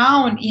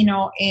found,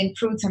 in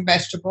fruits and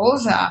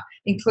vegetables,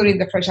 including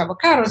the fresh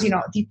avocados,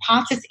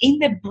 deposits in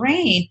the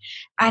brain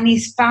and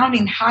is found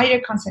in higher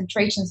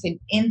concentrations in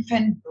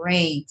infant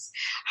brains.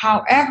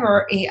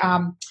 However,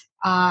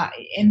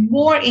 and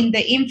more in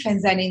the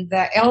infants than in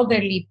the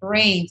elderly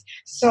brains.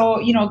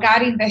 So,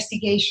 got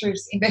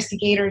investigators,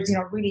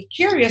 really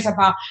curious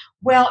about,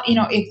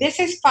 if this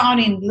is found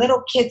in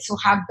little kids who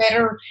have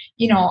better,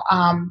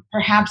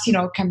 perhaps,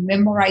 can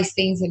memorize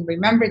things and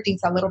remember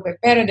things a little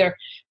bit better, their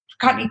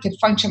cognitive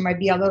function might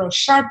be a little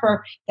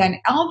sharper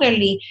than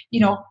elderly,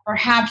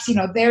 perhaps,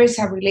 there is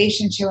a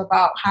relationship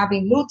about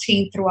having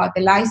lutein throughout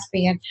the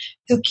lifespan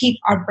to keep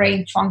our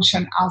brain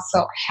function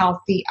also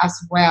healthy as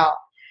well.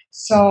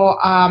 So,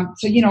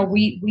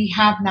 we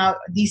have now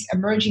this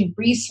emerging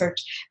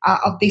research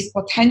of this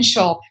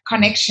potential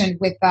connection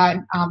with,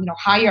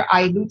 higher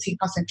eye lutein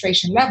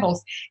concentration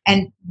levels,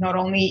 and not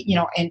only,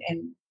 and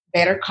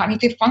better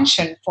cognitive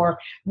function for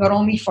not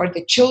only for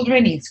the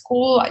children in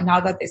school now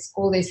that the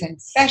school is in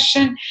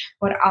session,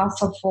 but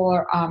also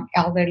for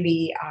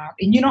elderly.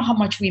 And you know how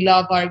much we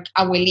love our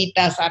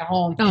abuelitas at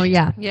home. Oh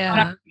yeah.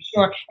 Yeah.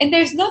 Sure. And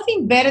there's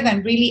nothing better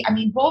than really, I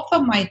mean, both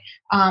of my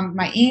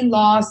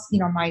in-laws, you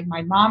know,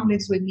 my mom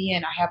lives with me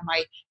and I have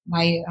my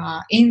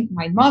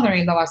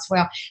mother-in-law as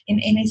well. And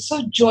it's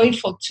so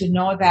joyful to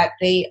know that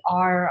they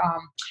are,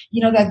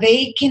 you know, that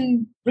they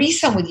can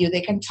reason with you,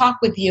 they can talk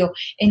with you.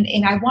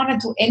 And I want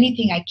to do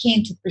anything I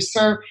can to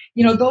preserve,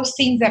 you know, those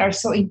things that are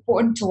so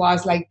important to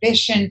us, like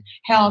vision,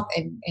 health,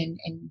 and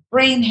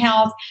brain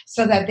health,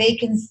 so that they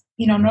can,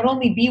 you know, not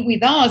only be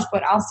with us,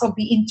 but also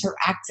be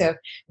interactive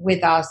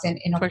with us. And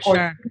of For course,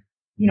 sure.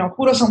 you know,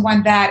 who doesn't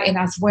want that? And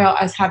as well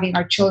as having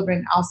our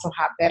children also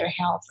have better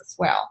health as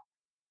well.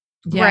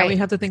 Yeah, Right. we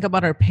have to think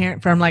about our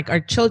parent, from like our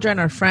children,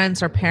 our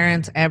friends, our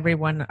parents,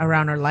 everyone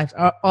around our life,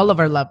 all of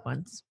our loved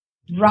ones.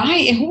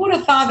 Right. And who would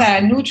have thought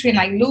that a nutrient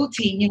like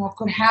lutein, you know,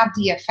 could have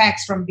the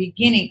effects from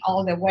beginning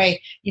all the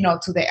way, you know,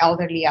 to the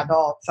elderly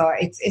adult. So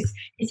it's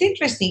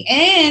interesting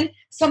and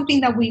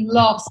something that we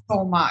love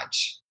so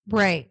much.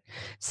 Right.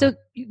 So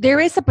there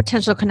is a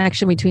potential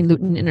connection between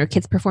lutein and our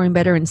kids performing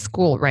better in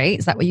school, right?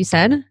 Is that what you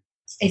said?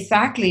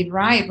 Exactly.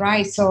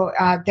 Right. So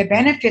the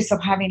benefits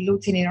of having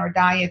lutein in our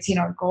diets,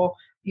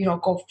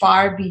 go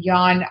far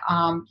beyond,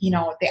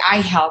 the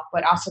eye health,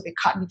 but also the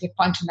cognitive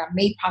function that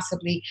may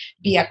possibly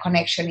be a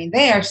connection in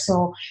there.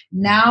 So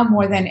now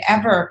more than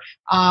ever,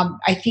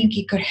 I think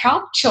it could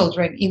help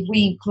children if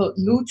we include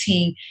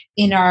lutein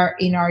in our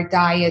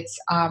diets,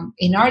 and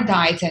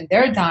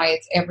their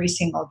diets every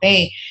single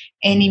day.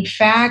 And in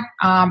fact,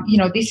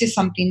 this is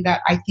something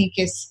that I think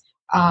is,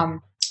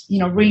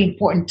 really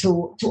important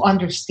to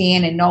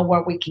understand and know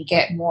where we can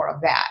get more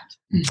of that.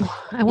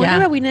 I wonder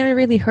why we never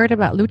really heard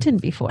about lutein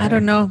before. I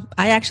don't know.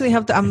 I actually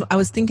have to, I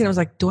was thinking, I was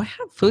like, do I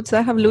have foods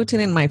that have lutein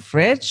in my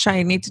fridge?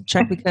 I need to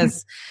check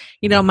because,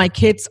 my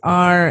kids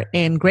are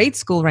in grade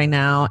school right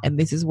now. And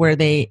this is where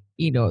they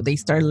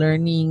start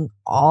learning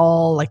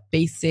all like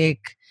basic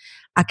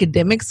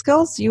academic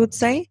skills, you would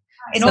say.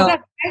 And all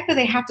that that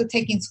they have to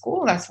take in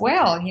school as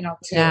well,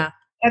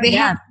 They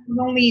have to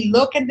not only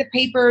look at the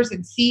papers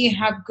and see and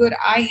have good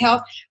eye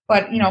health,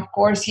 but, of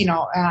course,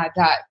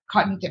 that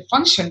cognitive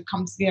function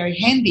comes very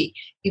handy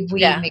if we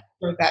make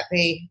sure that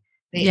they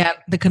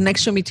the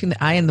connection between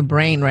the eye and the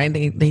brain, right?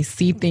 They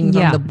see things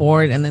on the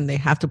board and then they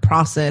have to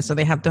process, so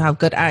they have to have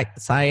good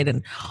eyesight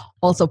and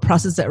also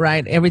process it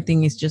right.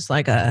 Everything is just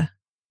like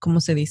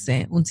 ¿cómo se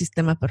dice? Un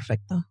sistema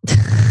perfecto.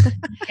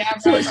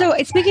 So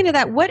speaking of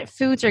that, what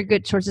foods are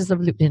good sources of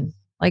lutein?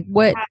 Like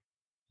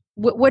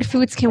what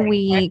foods can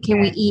we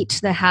eat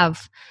that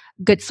have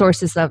good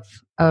sources of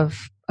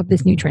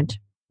this nutrient?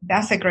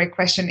 That's a great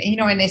question.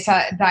 And as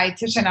a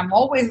dietitian, I'm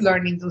always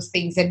learning those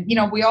things. And,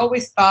 we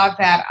always thought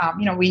that,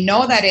 we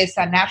know that it's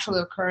a naturally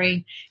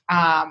occurring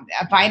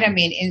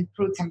vitamin in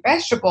fruits and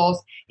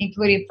vegetables,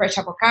 including fresh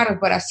avocados.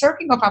 But a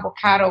serving of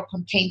avocado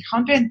contains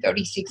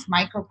 136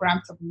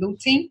 micrograms of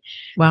lutein.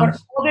 Wow. But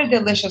other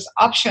delicious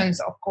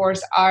options, of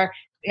course, are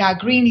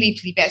green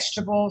leafy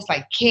vegetables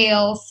like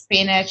kale,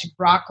 spinach,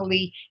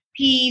 broccoli,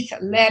 peas,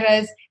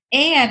 lettuce,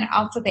 and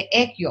also the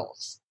egg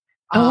yolks.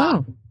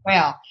 Oh,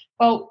 wow.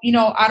 Well,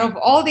 out of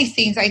all these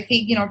things, I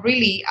think,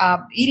 really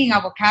eating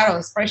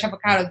avocados, fresh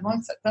avocados,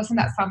 doesn't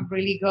that sound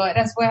really good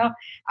as well?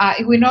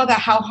 We know that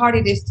how hard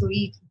it is to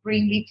eat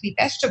green leafy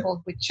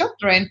vegetables with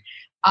children.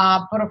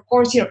 But of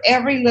course,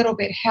 every little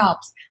bit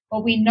helps.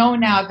 But we know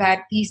now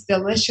that these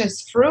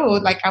delicious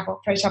fruit, like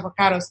fresh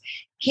avocados,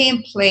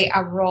 can play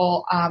a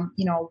role,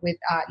 with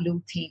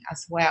lutein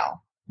as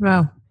well.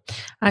 Wow.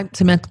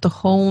 To make the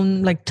whole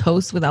like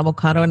toast with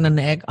avocado and an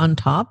egg on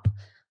top.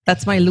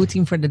 That's my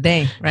lutein for the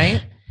day,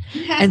 right?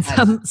 And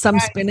some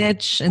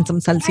spinach and some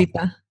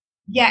salsita.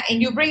 Yeah,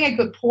 and you bring a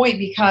good point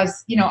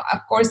because, of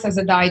course, as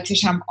a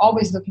dietitian, I'm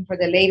always looking for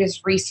the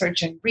latest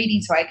research and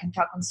reading so I can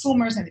tell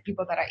consumers and the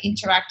people that I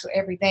interact with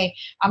every day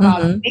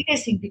about the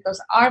latest thing,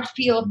 because our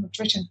field of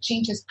nutrition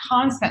changes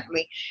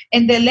constantly.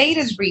 And the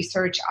latest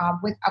research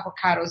with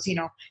avocados,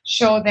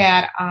 show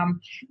that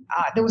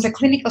there was a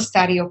clinical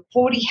study of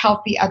 40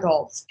 healthy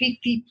adults,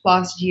 50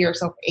 plus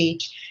years of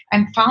age,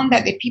 and found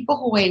that the people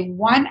who ate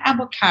one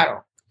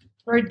avocado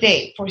per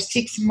day for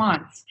 6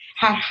 months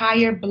had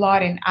higher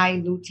blood and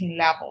eye lutein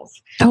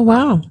levels. Oh,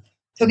 wow.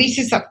 So this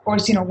is, of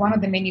course, one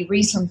of the many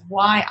reasons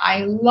why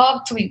I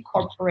love to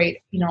incorporate,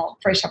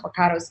 fresh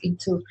avocados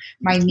into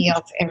my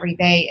meals every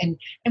day.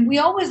 And we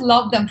always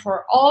love them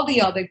for all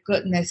the other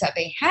goodness that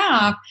they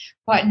have.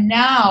 But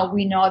now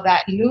we know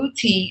that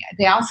lutein,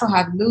 they also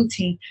have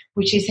lutein,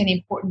 which is an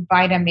important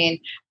vitamin,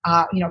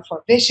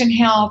 for vision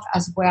health,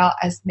 as well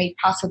as may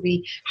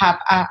possibly have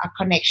a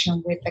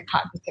connection with the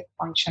cognitive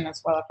function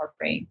as well of our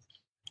brain.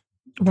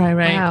 Right.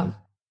 Wow.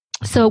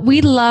 So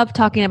we love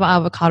talking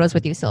about avocados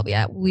with you,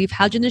 Sylvia. We've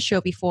had you on the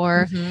show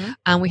before.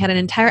 We had an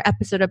entire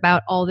episode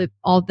about all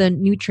the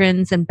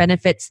nutrients and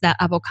benefits that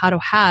avocado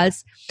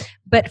has.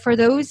 But for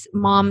those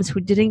moms who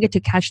didn't get to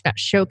catch that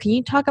show, can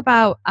you talk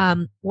about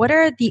what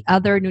are the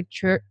other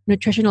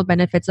nutritional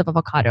benefits of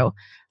avocado,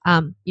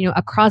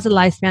 across the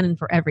lifespan and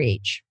for every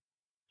age?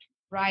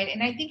 Right.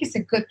 And I think it's a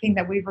good thing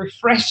that we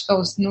refresh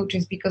those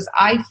nutrients, because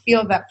I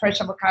feel that fresh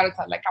avocados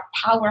are like a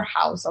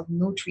powerhouse of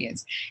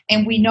nutrients.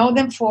 And we know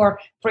them for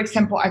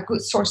example, a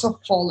good source of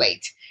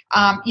folate.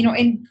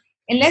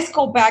 And let's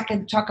go back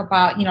and talk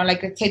about,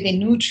 like let's say the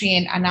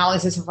nutrient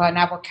analysis of an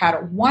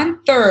avocado.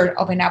 1/3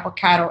 of an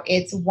avocado,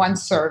 it's one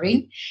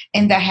serving,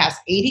 and that has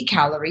 80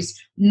 calories,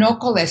 no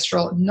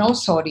cholesterol, no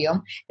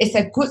sodium. It's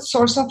a good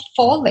source of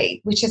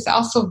folate, which is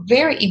also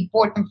very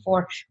important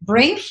for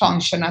brain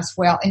function as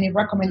well. And it's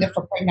recommended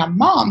for pregnant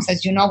moms.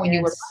 As you know, when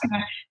you were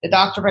pregnant, the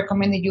doctor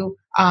recommended you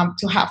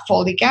to have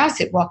folic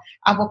acid. Well,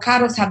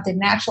 avocados have the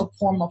natural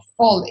form of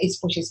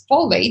folate, which is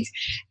folate.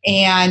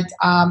 And,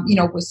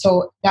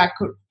 so that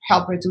could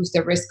help reduce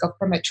the risk of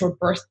premature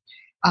birth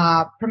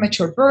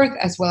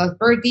as well as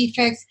birth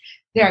defects.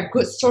 They're a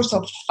good source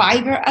of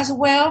fiber as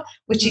well,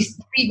 which is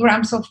 3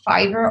 grams of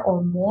fiber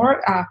or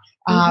more.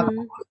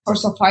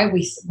 Source of fiber,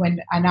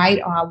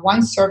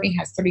 one serving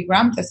has 3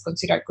 grams. That's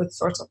considered a good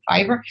source of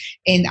fiber.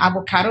 In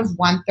avocados,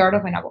 1/3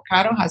 of an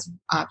avocado has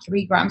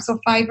 3 grams of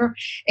fiber.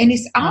 And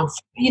it's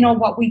also,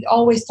 what we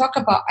always talk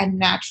about, a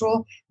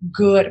natural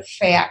good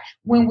fat.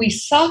 When we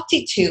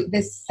substitute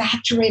the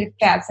saturated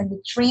fats and the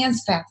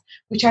trans fats,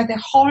 which are the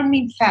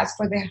harming fats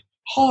for the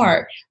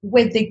heart,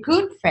 with the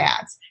good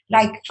fats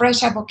like fresh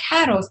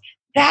avocados,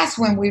 that's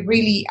when we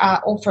really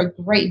offer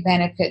great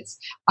benefits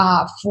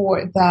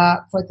for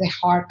the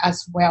heart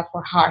as well,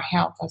 for heart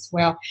health as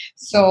well.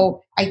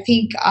 So I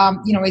think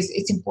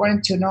it's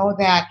important to know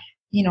that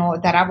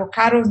that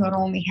avocados not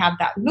only have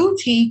that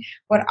lutein,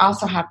 but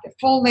also have the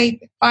folate,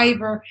 the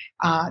fiber,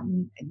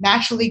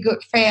 naturally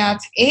good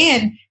fats,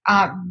 and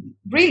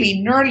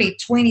really nearly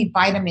 20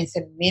 vitamins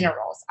and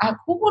minerals.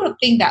 Who would have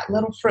think that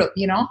little fruit,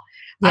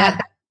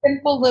 that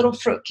simple little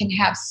fruit can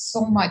have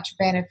so much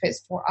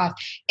benefits for us.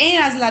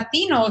 And as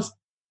Latinos,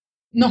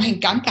 nos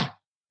encanta.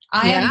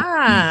 I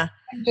am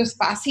just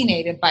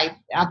fascinated by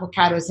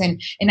avocados, and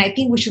I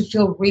think we should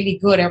feel really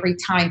good every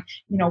time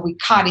we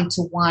cut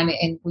into one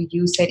and we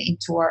use it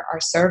into our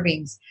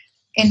servings.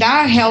 And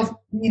that health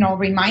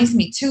reminds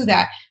me too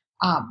that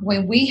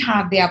when we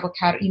have the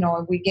avocado,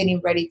 and we're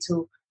getting ready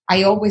to,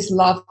 I always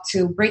love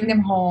to bring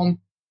them home,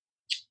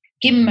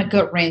 give them a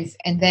good rinse,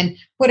 and then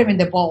put them in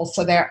the bowl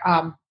so they're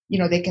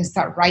they can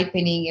start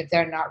ripening if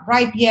they're not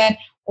ripe yet,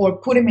 or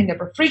put them in the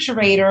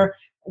refrigerator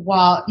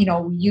while,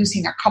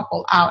 using a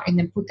couple out, and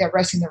then put the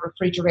rest in the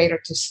refrigerator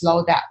to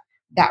slow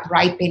that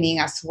ripening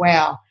as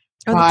well.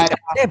 Oh, that's a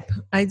tip.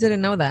 I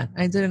didn't know that.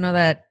 I didn't know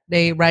that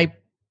they ripe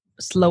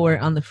slower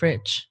on the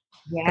fridge.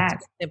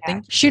 Yes.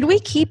 Should we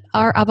keep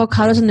our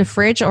avocados in the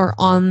fridge or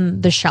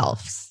on the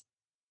shelves?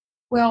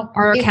 Well,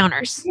 or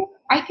counters?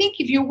 I think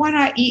if you want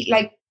to eat,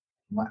 like,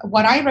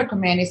 what I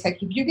recommend is, like,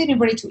 if you're getting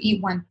ready to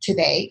eat one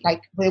today, like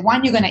the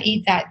one you're going to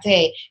eat that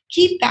day,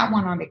 keep that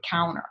one on the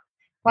counter.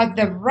 But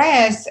the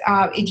rest,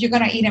 if you're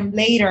going to eat them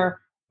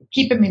later,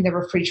 keep them in the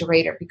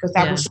refrigerator, because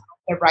that will start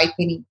the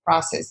ripening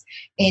process.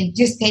 And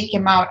just take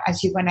them out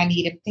as you're going to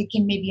need them. Take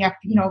them, maybe,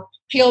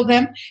 peel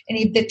them. And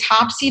if the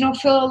tops,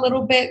 feel a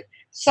little bit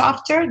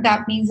softer,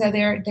 that means that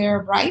they're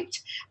ripe.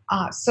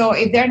 So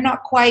if they're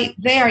not quite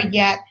there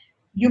yet,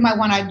 you might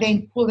want to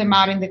then pull them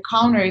out in the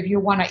counter. If you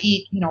want to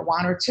eat,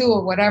 1 or 2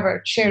 or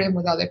whatever, share them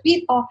with other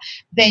people,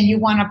 then you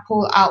want to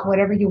pull out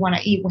whatever you want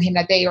to eat within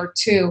a day or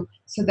 2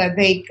 so that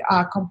they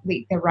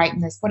complete the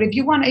ripeness. But if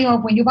you want to,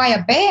 when you buy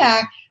a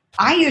bag,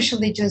 I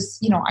usually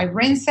just, I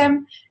rinse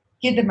them,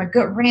 give them a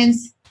good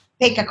rinse,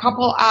 take a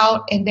couple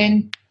out, and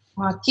then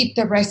keep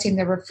the rest in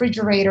the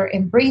refrigerator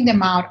and bring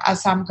them out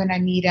as I'm going to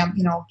need them,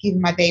 give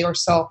them a day or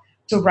so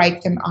to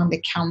ripe them on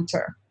the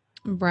counter.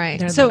 Right.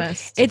 They're so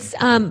it's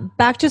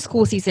back to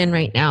school season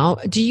right now.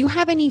 Do you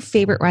have any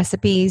favorite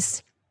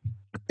recipes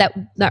that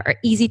are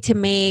easy to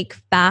make,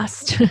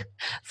 fast and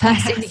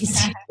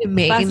easy to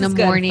make in the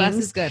mornings? Fast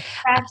is good.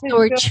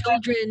 Or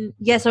children,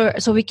 yes, or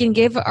so we can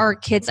give our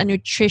kids a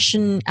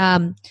nutrition,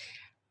 a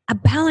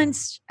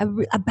balanced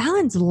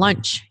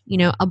lunch,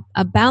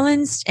 a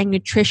balanced and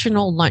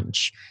nutritional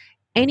lunch.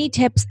 Any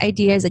tips,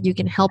 ideas that you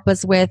can help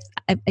us with?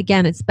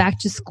 Again, it's back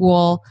to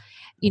school.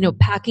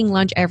 Packing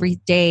lunch every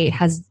day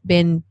has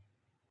been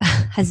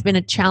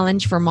a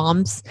challenge for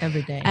moms.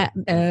 Every day.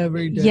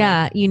 Every day.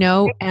 Yeah,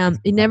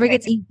 it never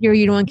gets easier.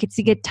 You don't want kids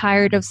to get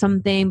tired of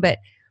something. But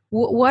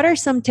what are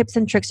some tips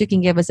and tricks you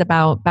can give us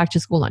about back to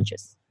school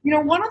lunches?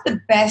 One of the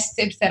best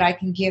tips that I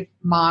can give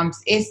moms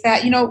is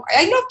that,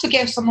 I love to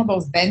give some of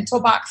those bento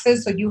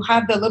boxes so you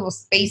have the little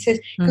spaces,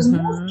 because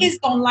most kids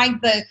don't like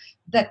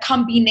the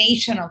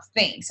combination of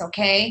things,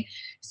 okay?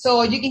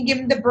 So you can give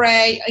them the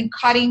bread and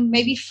cutting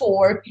maybe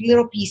 4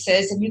 little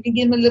pieces, and you can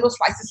give them little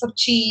slices of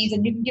cheese,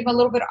 and you can give them a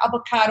little bit of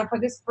avocado for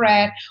the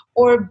spread,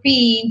 or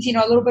beans,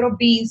 a little bit of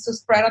beans to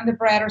spread on the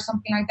bread or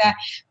something like that.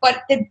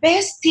 But the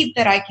best tip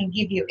that I can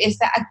give you is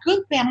that a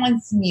good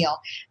balanced meal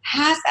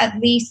has at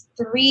least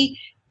 3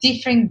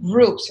 different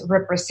groups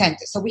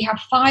represented. So we have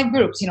 5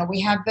 groups.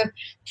 We have the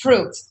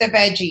fruits, the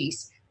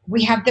veggies,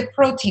 we have the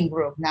protein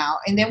group now,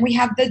 and then we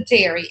have the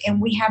dairy,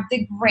 and we have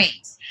the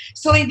grains.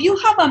 So if you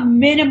have a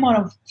minimum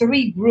of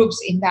 3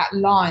 groups in that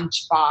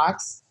lunch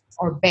box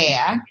or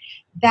bag,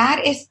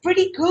 that is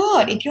pretty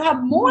good. If you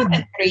have more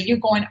than 3, you're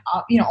going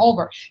up,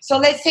 over. So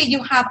let's say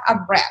you have a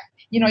wrap.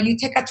 You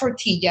take a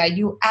tortilla,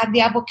 you add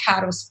the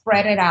avocado,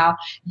 spread it out.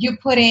 You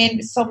put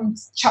in some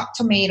chopped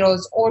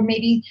tomatoes, or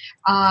maybe,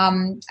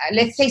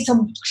 let's say,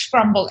 some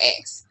scrambled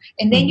eggs.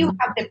 And then you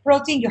have the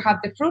protein, you have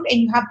the fruit,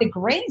 and you have the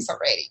grains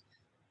already.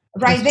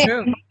 Right. That's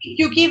there. True.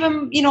 You give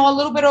them, a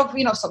little bit of,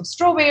 some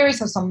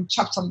strawberries, or some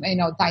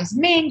diced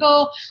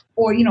mango,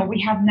 or,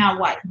 we have now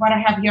what I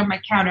have here on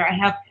my counter. I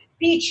have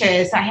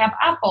peaches, I have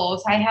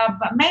apples, I have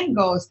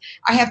mangoes,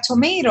 I have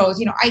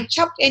tomatoes. I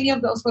chopped any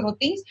of those little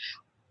things.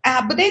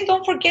 But then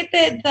don't forget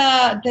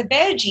the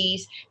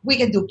veggies. We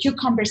can do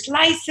cucumber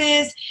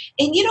slices.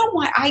 And you know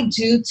what I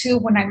do too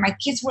when my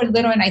kids were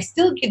little, and I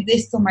still give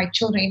this to my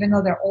children even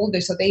though they're older,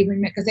 so they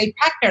remember, because they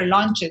pack their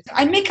lunches.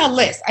 I make a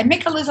list.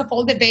 of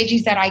all the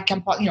veggies that I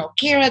can put,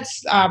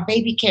 carrots,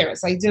 baby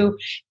carrots. I do,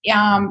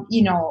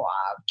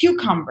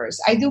 cucumbers.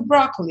 I do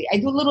broccoli. I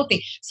do little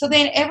things. So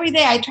then every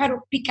day I try to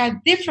pick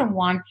a different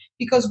one,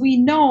 because we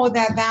know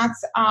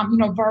that's,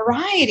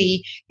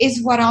 variety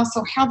is what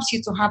also helps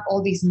you to have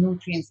all these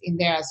nutrients in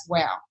there as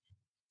well.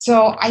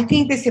 So I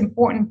think it's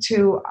important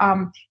to,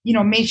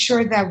 make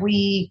sure that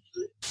we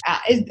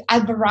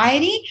add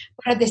variety,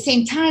 but at the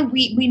same time,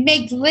 we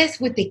make lists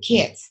with the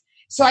kids.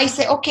 So I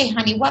say, okay,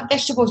 honey, what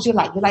vegetables do you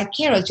like? You like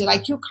carrots? You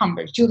like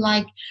cucumbers? You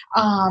like,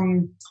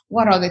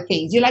 what other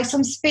things? You like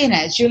some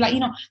spinach? You like,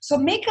 so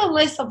make a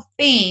list of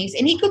things,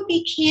 and it could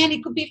be canned,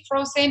 it could be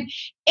frozen,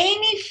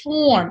 any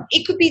form.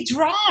 It could be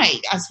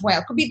dried as well.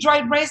 It could be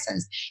dried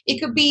raisins.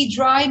 It could be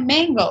dried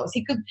mangoes.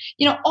 It could,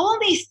 all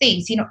these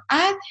things,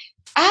 add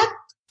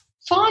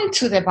fun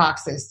to the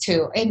boxes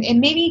too. And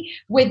maybe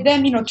with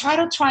them, try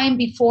them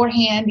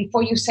beforehand,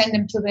 before you send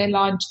them to their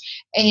lunch,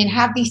 and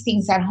have these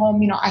things at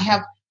home. I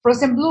have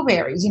frozen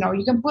blueberries,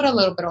 you can put a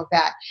little bit of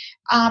that.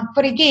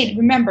 But again,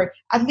 remember,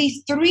 at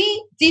least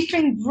 3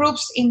 different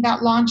groups in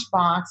that lunch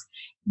box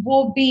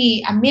will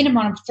be a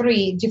minimum of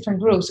 3 different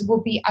groups,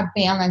 will be a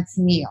balanced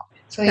meal.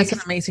 So that's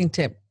an amazing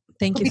tip.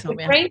 Thank you,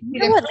 Sylvia.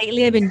 You know what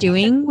lately I've been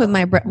doing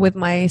with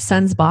my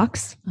son's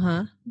box?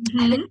 I've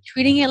been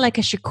treating it like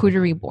a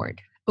charcuterie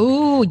board.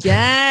 Oh,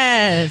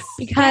 yes.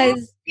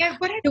 Because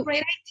what a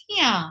great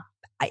idea.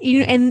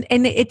 And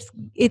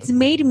it's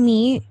made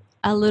me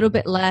a little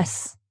bit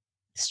less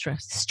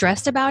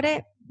stressed about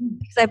it,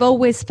 because I've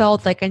always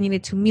felt like I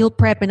needed to meal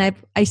prep, and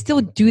I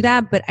still do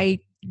that, but I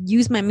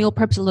use my meal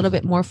preps a little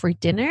bit more for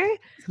dinner.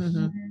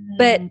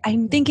 But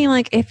I'm thinking,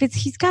 like, if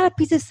he's got a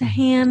piece of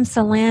ham,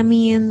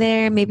 salami in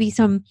there, maybe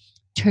some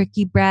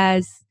turkey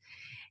breast,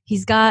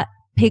 he's got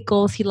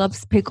pickles, he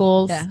loves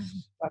pickles. That's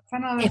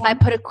if I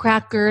put a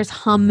crackers,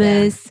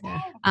 hummus,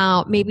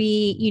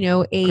 maybe,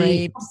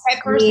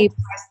 grapes,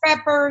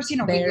 peppers,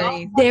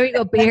 berries. There we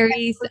go,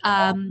 berries.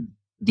 I've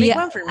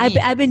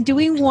been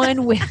doing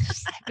one where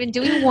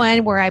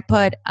I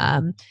put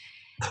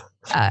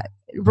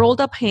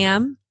rolled up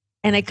ham,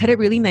 and I cut it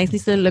really nicely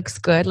so it looks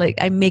good. Like,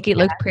 I make it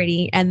look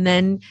pretty, and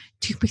then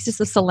 2 pieces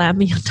of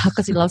salami on top,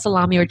 because he loves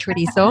salami, or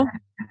chorizo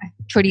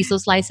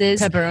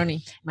slices,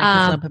 pepperoni.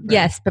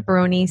 Yes,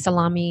 pepperoni,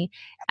 salami,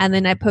 and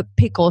then I put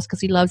pickles,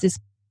 because he loves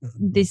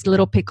these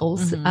little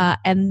pickles,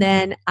 and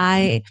then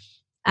I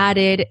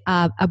added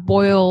a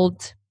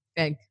boiled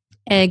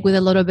egg with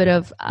a little bit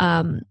of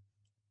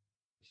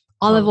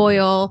olive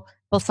oil,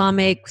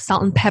 balsamic,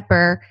 salt and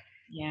pepper,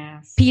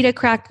 pita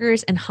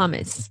crackers, and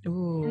hummus.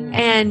 Ooh.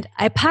 And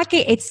I pack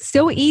it. It's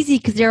so easy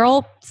because they're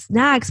all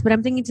snacks, but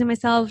I'm thinking to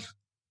myself,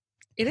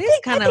 it is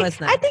kind of a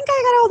snack. I think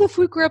I got all the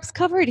food groups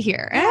covered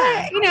here.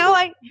 Yeah. You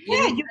got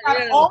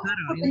all.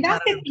 And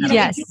that's the thing.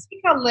 Yes. You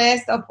make a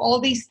list of all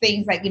these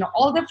things, like,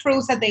 all the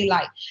fruits that they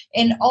like,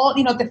 and all,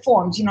 the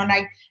forms,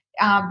 like,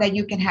 that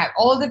you can have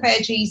all the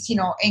veggies,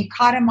 and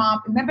cut them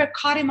up. Remember,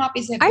 cut them up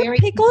is a very... Are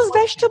pickles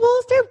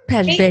vegetables? They're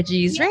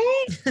veggies,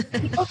 right?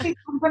 Because they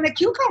come from the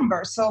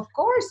cucumber. So, of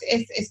course,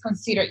 it's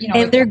considered,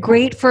 And they're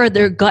great for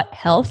their gut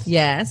health.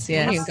 Yes.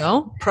 There you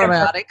go.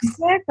 Probiotics.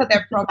 So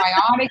they're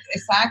probiotics,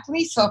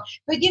 exactly. So,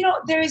 but,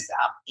 there's...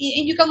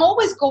 and you can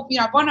always go...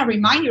 I want to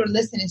remind your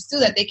listeners, too,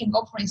 that they can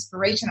go for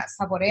inspiration at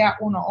Saborea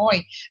Uno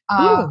Hoy.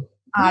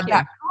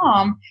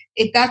 .com.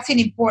 That's an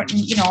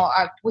important,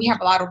 we have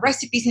a lot of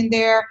recipes in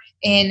there,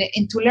 and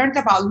to learn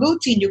about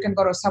lutein, you can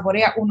go to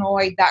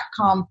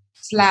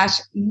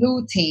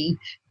saboreaunohoy.com/lutein.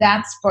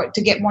 That's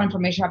to get more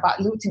information about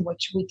lutein,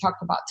 which we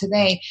talked about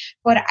today.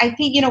 But I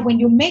think, when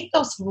you make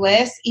those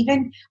lists,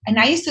 and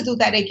I used to do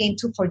that again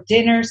too, for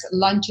dinners,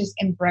 lunches,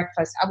 and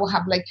breakfast. I will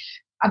have, like,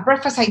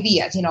 breakfast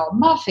ideas,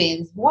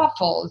 muffins,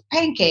 waffles,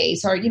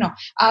 pancakes, or,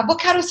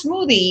 avocado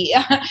smoothie,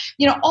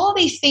 all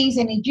these things.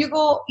 And if you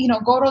go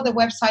to the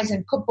websites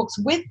and cookbooks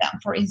with them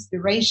for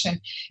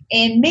inspiration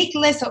and make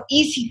lists of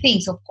easy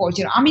things, of course,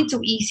 I'm into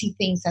easy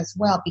things as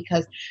well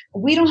because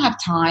we don't have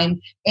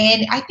time.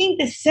 And I think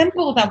the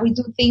simple that we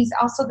do things,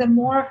 also the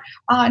more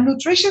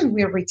nutrition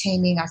we're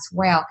retaining as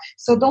well.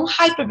 So don't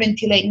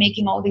hyperventilate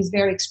making all these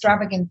very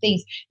extravagant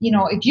things.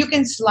 If you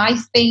can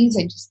slice things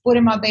and just put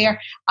them out there.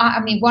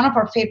 One of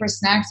our favorite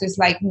snacks is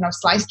like,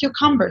 sliced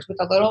cucumbers with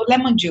a little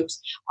lemon juice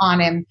on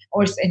them,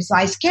 and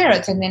sliced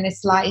carrots, and then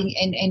it's like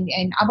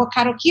and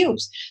avocado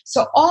cubes.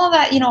 So all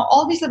that,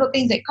 all these little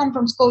things that come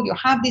from school, you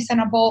have this in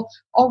a bowl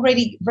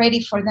already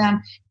ready for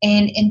them.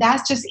 And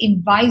that just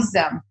invites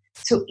them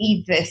to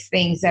eat these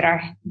things that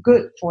are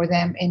good for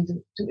them, and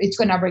it's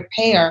going to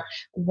repair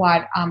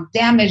what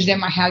damage they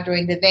might have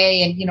during the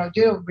day, and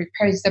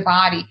repairs the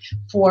body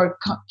for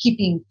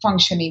keeping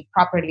functioning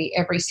properly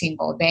every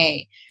single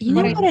day. You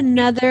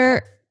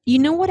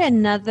know what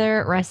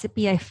another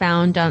recipe I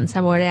found on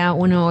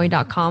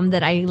saborea1hoy.com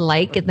that I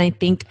like and I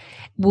think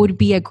would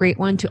be a great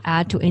one to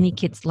add to any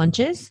kid's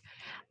lunches?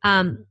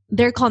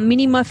 They're called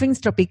mini muffins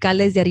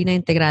tropicales de harina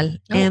integral,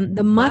 and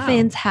the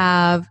muffins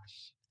have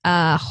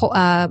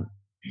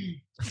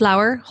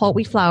flour, whole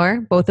wheat flour,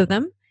 both of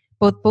them,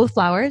 both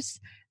flours,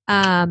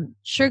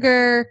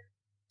 sugar,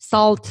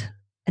 salt,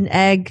 an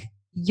egg,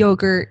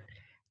 yogurt,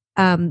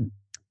 I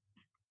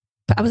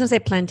was going to say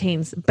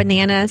plantains,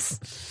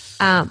 bananas,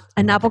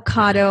 an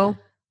avocado,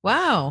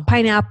 wow,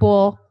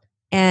 pineapple,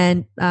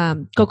 and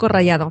coco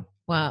rallado.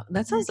 Wow,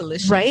 that sounds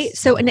delicious. Right?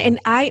 So,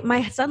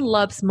 my son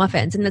loves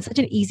muffins, and it's such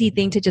an easy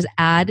thing to just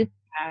add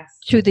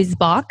to this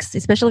box,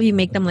 especially if you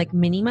make them like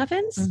mini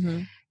muffins.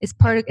 Mm-hmm. It's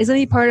going to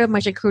be part of my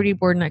charcuterie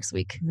board next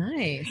week.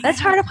 Nice.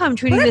 That's part of how I'm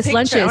treating this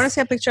lunches. I want to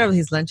see a picture of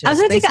his lunches.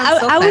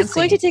 I was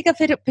going to take a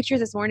picture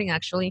this morning,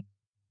 actually,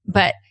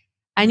 but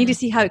I need to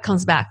see how it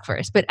comes back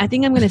first. But I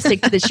think I'm going to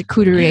stick to the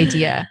charcuterie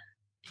idea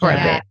for a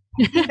bit.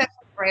 I think that's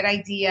a great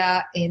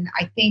idea. And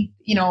I think,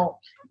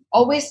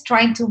 always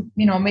trying to,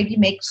 maybe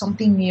make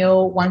something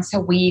new once a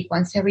week,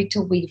 once every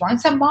 2 weeks,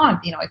 once a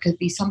month. It could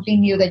be something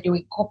new that you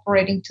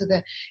incorporate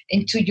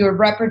into your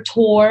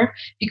repertoire,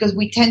 because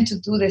we tend to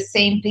do the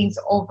same things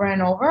over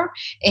and over.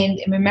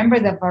 And remember,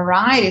 the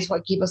variety is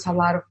what gives us a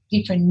lot of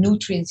different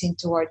nutrients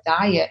into our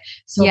diet.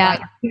 So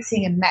by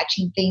mixing and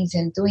matching things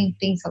and doing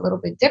things a little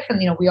bit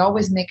different, we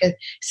always make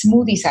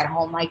smoothies at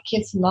home. My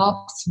kids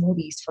love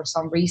smoothies for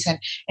some reason.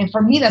 And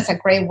for me, that's a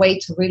great way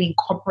to really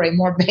incorporate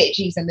more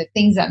veggies and the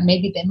things that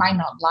maybe they might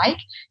not like.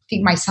 I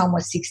think my son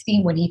was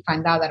 16 when he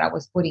found out that I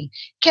was putting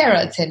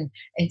carrots and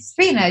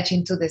spinach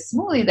into the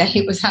smoothie that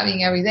he was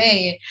having every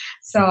day.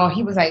 So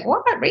he was like,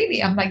 what,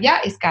 really? I'm like,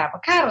 yeah, it's got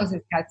avocados,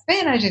 it's got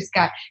spinach, it's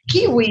got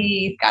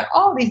kiwi, it's got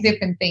all these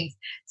different things.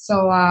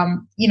 So,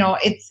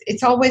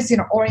 it's always,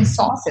 orange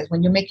sauces.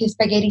 When you're making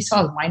spaghetti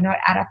sauce, why not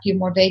add a few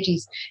more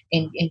veggies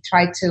and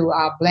try to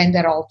blend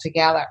it all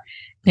together?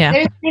 Yeah.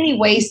 There's many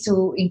ways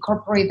to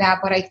incorporate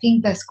that, but I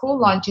think the school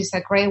lunch is a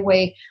great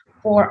way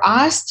for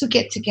us to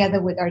get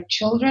together with our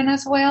children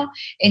as well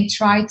and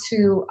try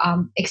to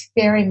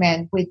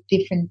experiment with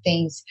different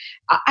things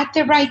at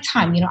the right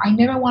time. I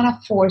never want to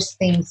force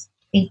things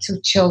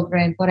into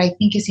children, but I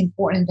think it's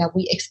important that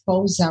we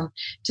expose them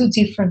to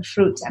different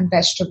fruits and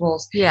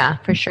vegetables. Yeah,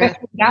 for sure.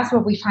 That's where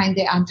we find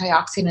the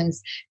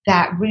antioxidants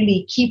that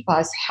really keep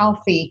us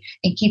healthy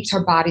and keeps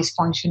our bodies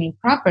functioning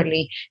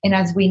properly. And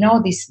as we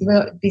know, these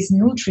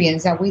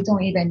nutrients that we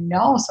don't even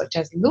know, such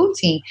as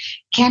lutein,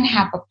 can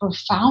have a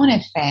profound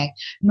effect,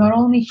 not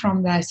only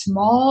from the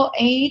small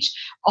age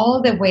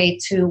all the way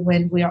to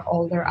when we are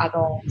older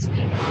adults.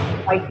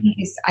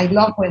 I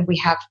love when we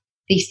have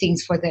these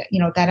things for the,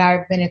 that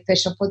are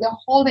beneficial for the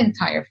whole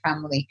entire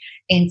family,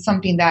 and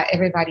something that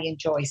everybody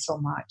enjoys so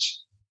much.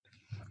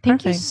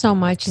 Thank you so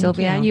much,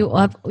 Sylvia.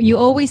 You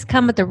always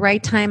come at the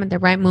right time, at the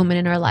right moment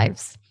in our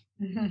lives.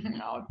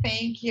 Oh,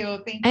 thank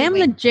you. I am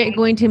legit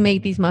going to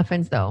make these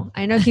muffins, though.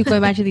 I know I keep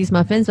going back to these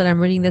muffins, but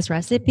I'm reading this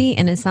recipe,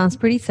 and it sounds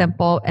pretty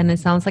simple, and it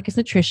sounds like it's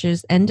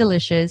nutritious and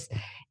delicious,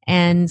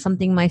 and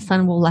something my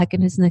son will like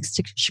in his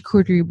next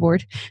charcuterie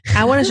board.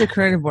 I want a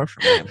charcuterie board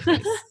for him,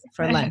 please,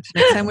 for lunch.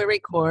 Next time we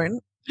record,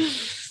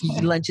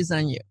 lunch is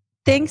on you.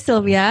 Thanks,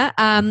 Sylvia.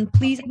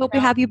 Please, I hope we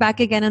have you back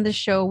again on the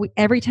show.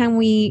 Every time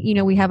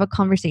we have a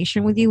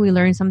conversation with you, we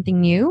learn something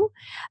new.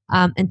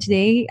 And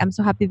today, I'm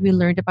so happy we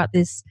learned about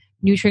this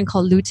nutrient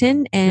called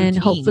lutein, and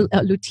hopefully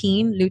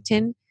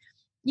lutein.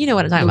 You know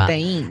what I'm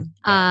talking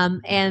about.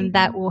 And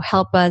that will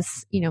help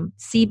us,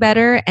 see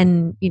better.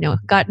 And,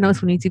 God knows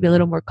we need to be a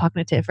little more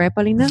cognitive, right,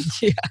 Paulina?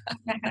 Yeah.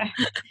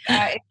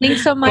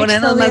 Thanks so much.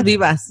 Ponernos más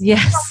vivas.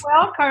 Yes. You're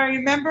welcome.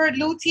 Remember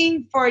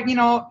lutein for,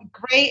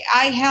 great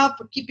eye health,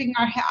 for keeping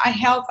our eye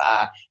health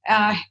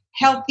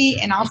healthy,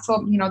 and also,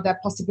 the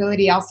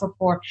possibility also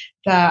for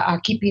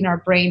the keeping our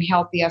brain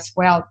healthy as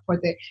well,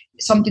 for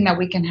something that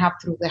we can have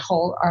through the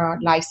whole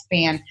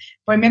lifespan.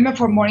 Remember,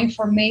 for more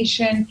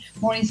information,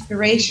 more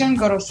inspiration,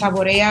 go to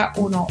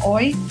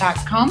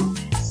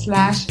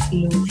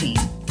saborea1hoy.com/lutein.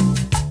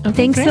 Okay,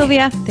 Thanks, great.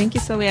 Sylvia. Thank you,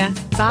 Sylvia.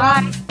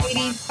 Bye,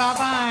 ladies.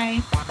 Bye-bye.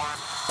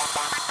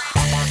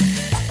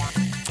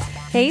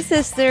 Hey,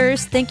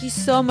 sisters. Thank you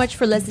so much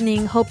for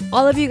listening. Hope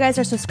all of you guys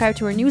are subscribed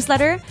to our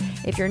newsletter.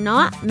 If you're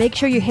not, make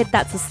sure you hit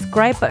that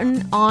subscribe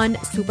button on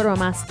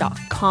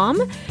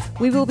supermamas.com.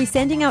 We will be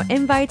sending out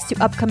invites to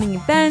upcoming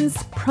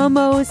events,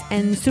 promos,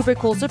 and super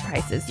cool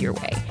surprises your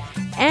way.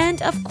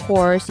 And of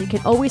course, you can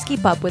always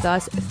keep up with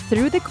us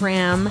through the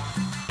gram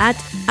at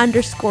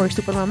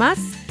 _supermamas,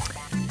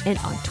 and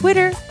on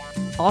Twitter,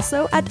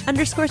 also at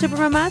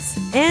 _supermamas,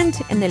 and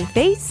in el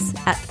Face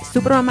at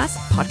Supermamas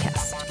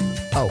Podcast.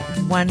 Oh,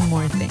 one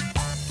more thing.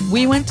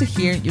 We want to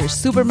hear your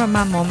Super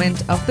Mama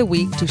moment of the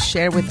week to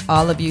share with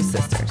all of you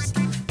sisters.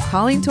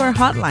 Call into our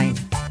hotline,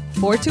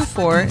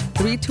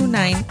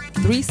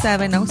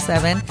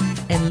 424-329-3707,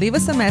 and leave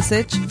us a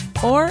message,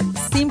 or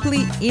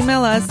simply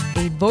email us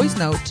a voice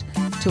note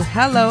to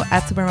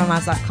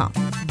hello@supermamas.com.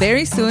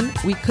 Very soon,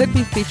 we could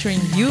be featuring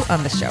you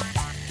on the show.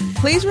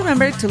 Please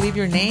remember to leave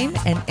your name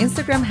and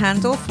Instagram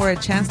handle for a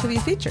chance to be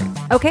featured.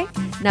 Okay,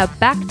 now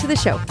back to the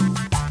show.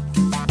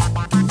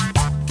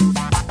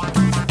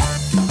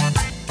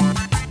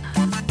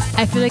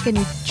 I feel like a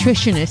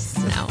nutritionist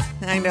now.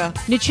 I know.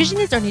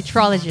 Nutritionist or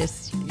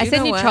nutrologist? I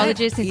said know what?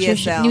 nutrologist,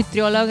 ESL.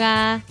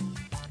 nutrióloga.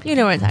 You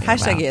know what I'm talking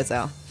Hashtag about.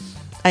 ESL.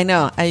 I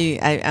know.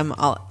 I'm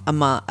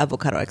an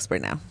avocado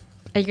expert now.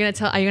 Are you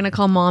gonna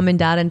call mom and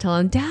dad and tell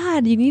them,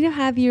 Dad, you need to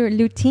have your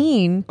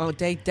lutein Oh,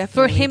 they for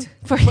definitely him need-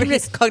 for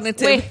his to-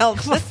 cognitive wait, health.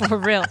 for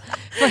real,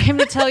 for him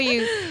to tell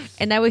you,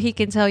 and that way he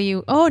can tell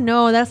you, oh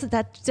no, that's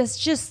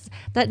just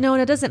that. No,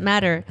 that doesn't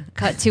matter.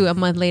 Cut to a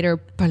month later,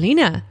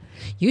 Paulina,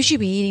 you should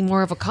be eating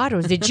more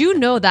avocados. Did you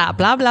know that?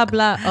 Blah blah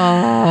blah.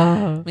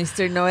 Oh,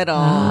 Mr.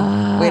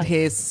 Know-It-All with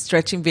his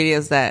stretching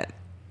videos that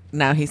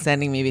now he's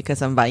sending me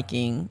because I'm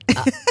Viking.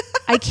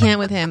 I can't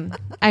with him.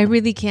 I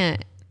really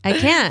can't. I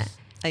can't.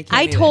 I can't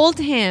I either. told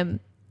him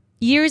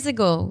years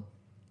ago,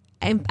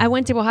 I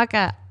went to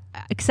Oaxaca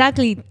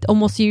exactly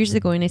almost years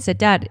ago, and I said,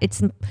 Dad,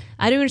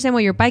 I don't understand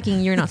why you're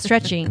biking. You're not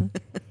stretching.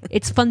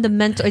 It's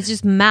fundamental. It's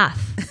just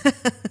math.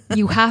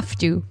 You have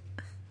to.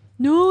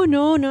 No.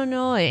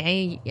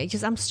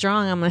 I'm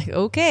strong. I'm like,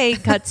 okay.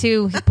 Cut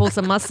to, he pulls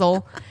a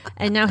muscle,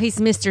 and now he's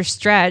Mr.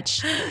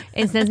 Stretch,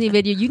 and sends me a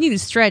video. You need to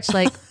stretch.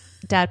 Like,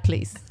 Dad,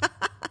 please,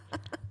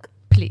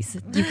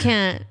 you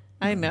can't.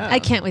 I know. I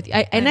can't with you.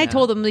 I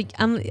told him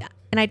I'm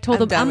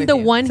done the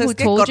with you. one So who es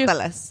que told you.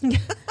 córtalas.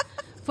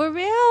 For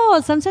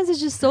real. Sometimes it's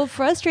just so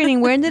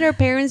frustrating. When did our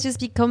parents just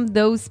become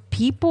those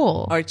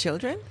people? Our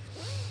children?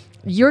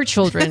 Your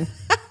children.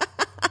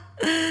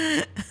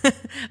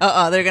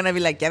 They're going to be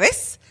like, ¿ya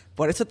ves?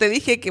 Por eso te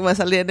dije que iba a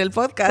salir en el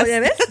podcast. ¿Ya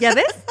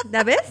ves?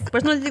 Por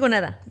eso no les digo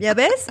nada. ¿Ya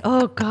ves?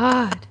 Oh,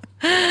 God.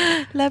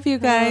 Love you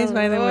guys,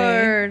 by the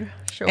way. Lord.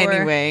 Sure.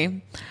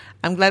 Anyway,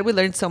 I'm glad we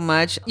learned so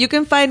much. You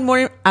can find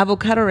more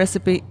avocado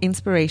recipe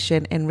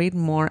inspiration and read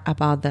more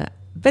about the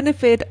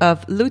benefit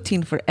of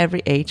lutein for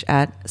every age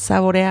at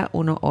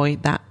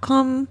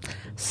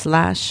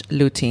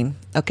saboreaunohoy.com/lutein.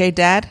 Okay,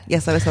 Dad? Ya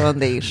sabes a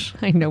dónde ir.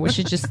 I know. We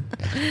should just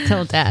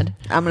tell Dad.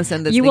 I'm going to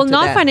send this You link will to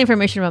not Dad. find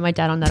information about my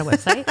dad on that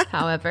website,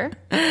 however.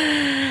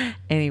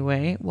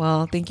 Anyway,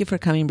 well, thank you for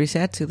coming,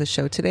 Bricia, to the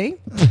show today.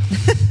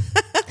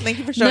 Thank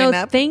you for showing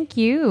up. Thank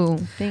you.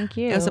 Thank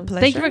you. It was a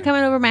Thank you pleasure. for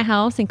coming over my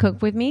house and cook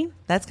with me.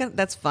 That's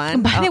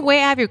fun. By the way,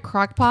 I have your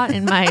crock pot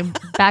in my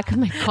back of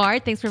my car.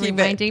 Thanks for Keep it.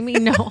 reminding me.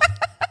 No.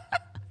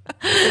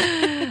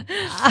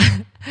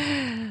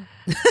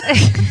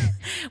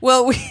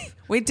 Well,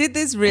 we did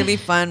this really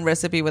fun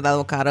recipe with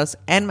avocados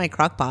and my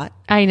crock pot.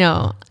 I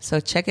know. So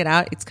check it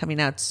out. It's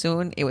coming out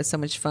soon. It was so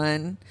much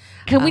fun.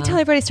 Can we tell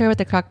everybody a story about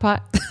the crock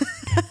pot?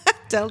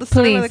 Tell the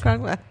story of Please. the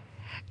crock pot.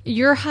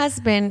 Your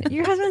husband's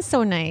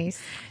so nice.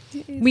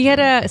 We had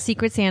a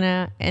Secret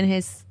Santa, and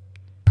his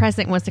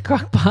present was the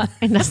crock pot,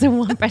 and that's the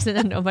one present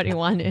that nobody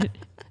wanted.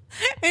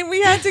 And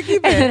we had to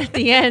keep And then it. at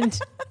the end,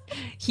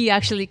 he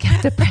actually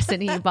kept the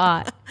present he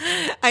bought.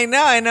 I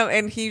know.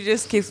 And he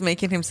just keeps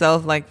making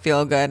himself like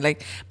feel good.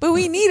 Like, but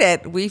we need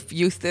it. We've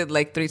used it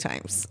like 3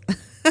 times.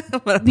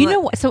 But I'm You like, know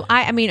what? So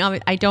I mean,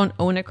 I don't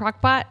own a crock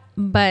pot,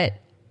 but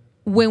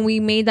when we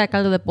made that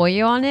caldo de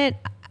pollo on it,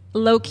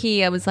 low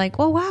key, I was like,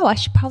 oh wow, I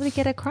should probably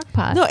get a crock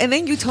pot. No, and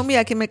then you told me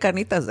I can make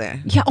carnitas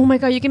there. Yeah. Oh my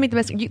god, you can make the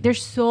best.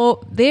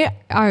 There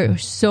are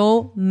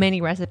so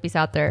many recipes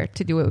out there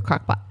to do it with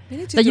crock pot. You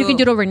need to Like you do- can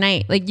do it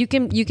overnight. Like you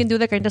can do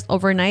the carnitas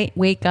overnight.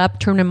 Wake up,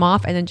 turn them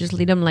off, and then just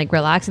leave them like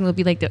relax, and it'll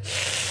be like the.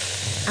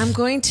 I'm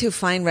going to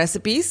find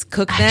recipes,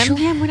 cook them,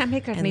 Actually, I'm gonna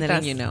make and carnitas.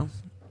 then you know.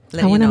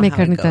 I want to make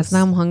carnitas.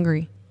 Now I'm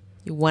hungry.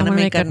 You want to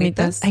wanna make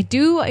carnitas? I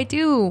do.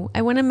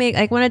 I want to make.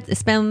 I want to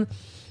spend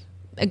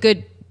a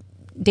good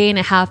day and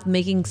a half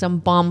making some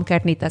bomb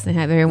carnitas and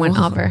have everyone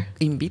over.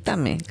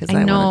 Invítame, because I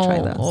I know. want to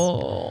try those.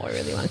 Oh, I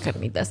really want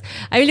carnitas.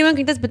 I really want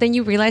carnitas, but then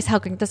you realize how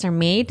carnitas are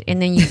made, and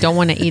then you don't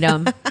want to eat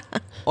them.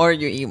 Or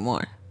you eat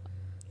more.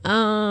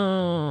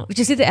 Oh, did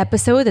you see the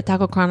episode, the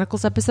Taco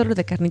Chronicles episode of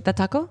the carnita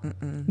taco?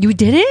 You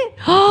did it?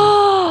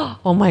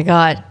 Oh my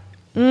god.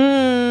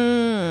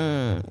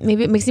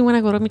 Maybe it makes me want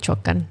to go to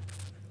Michoacan.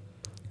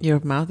 Your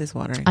mouth is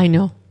watering. I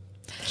know.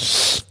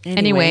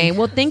 Anyway,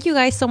 well, thank you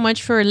guys so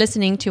much for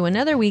listening to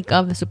another week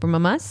of the Super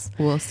Mamas.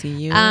 We'll see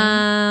you.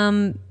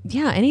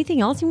 Yeah.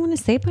 Anything else you want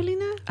to say,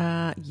 Paulina?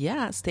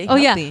 Stay Oh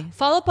healthy. yeah,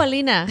 follow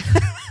Paulina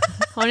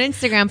on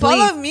Instagram, please.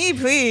 Follow me,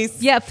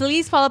 please. Yeah,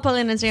 please follow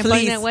Paulina on Instagram. Please.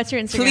 Paulina, what's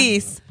your Instagram?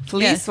 Please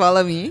Yes.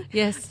 follow me.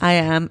 Yes. I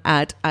am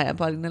at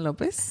Paulina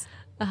Lopez.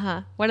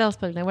 What else,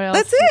 Paulina? What else?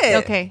 That's it.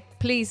 Okay.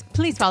 Please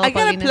follow I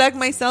gotta Paulina. plug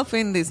myself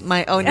in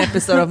my own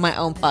episode of my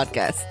own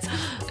podcast.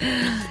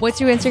 What's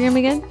your Instagram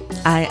again?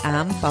 I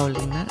am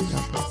Paulina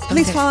Lopez.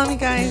 Please follow me,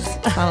 guys.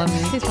 Follow me.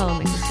 Please follow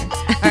my sister.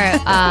 All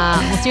right.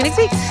 We'll see you next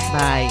week.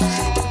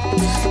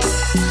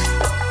 Bye.